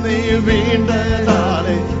എന്നെയും നീ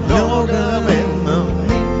വീണ്ടതാലെ ലോകമെന്നും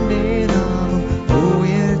നിന്റെ നാമം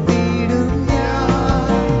ഉയർത്തിയിടും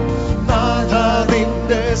ഞാൻ. നാഥാ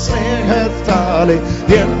നിന്റെ സ്നേഹത്താലെ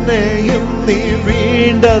എന്നെയും നീ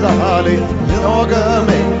വീണ്ടതാലെ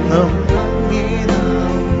ലോകമെന്നും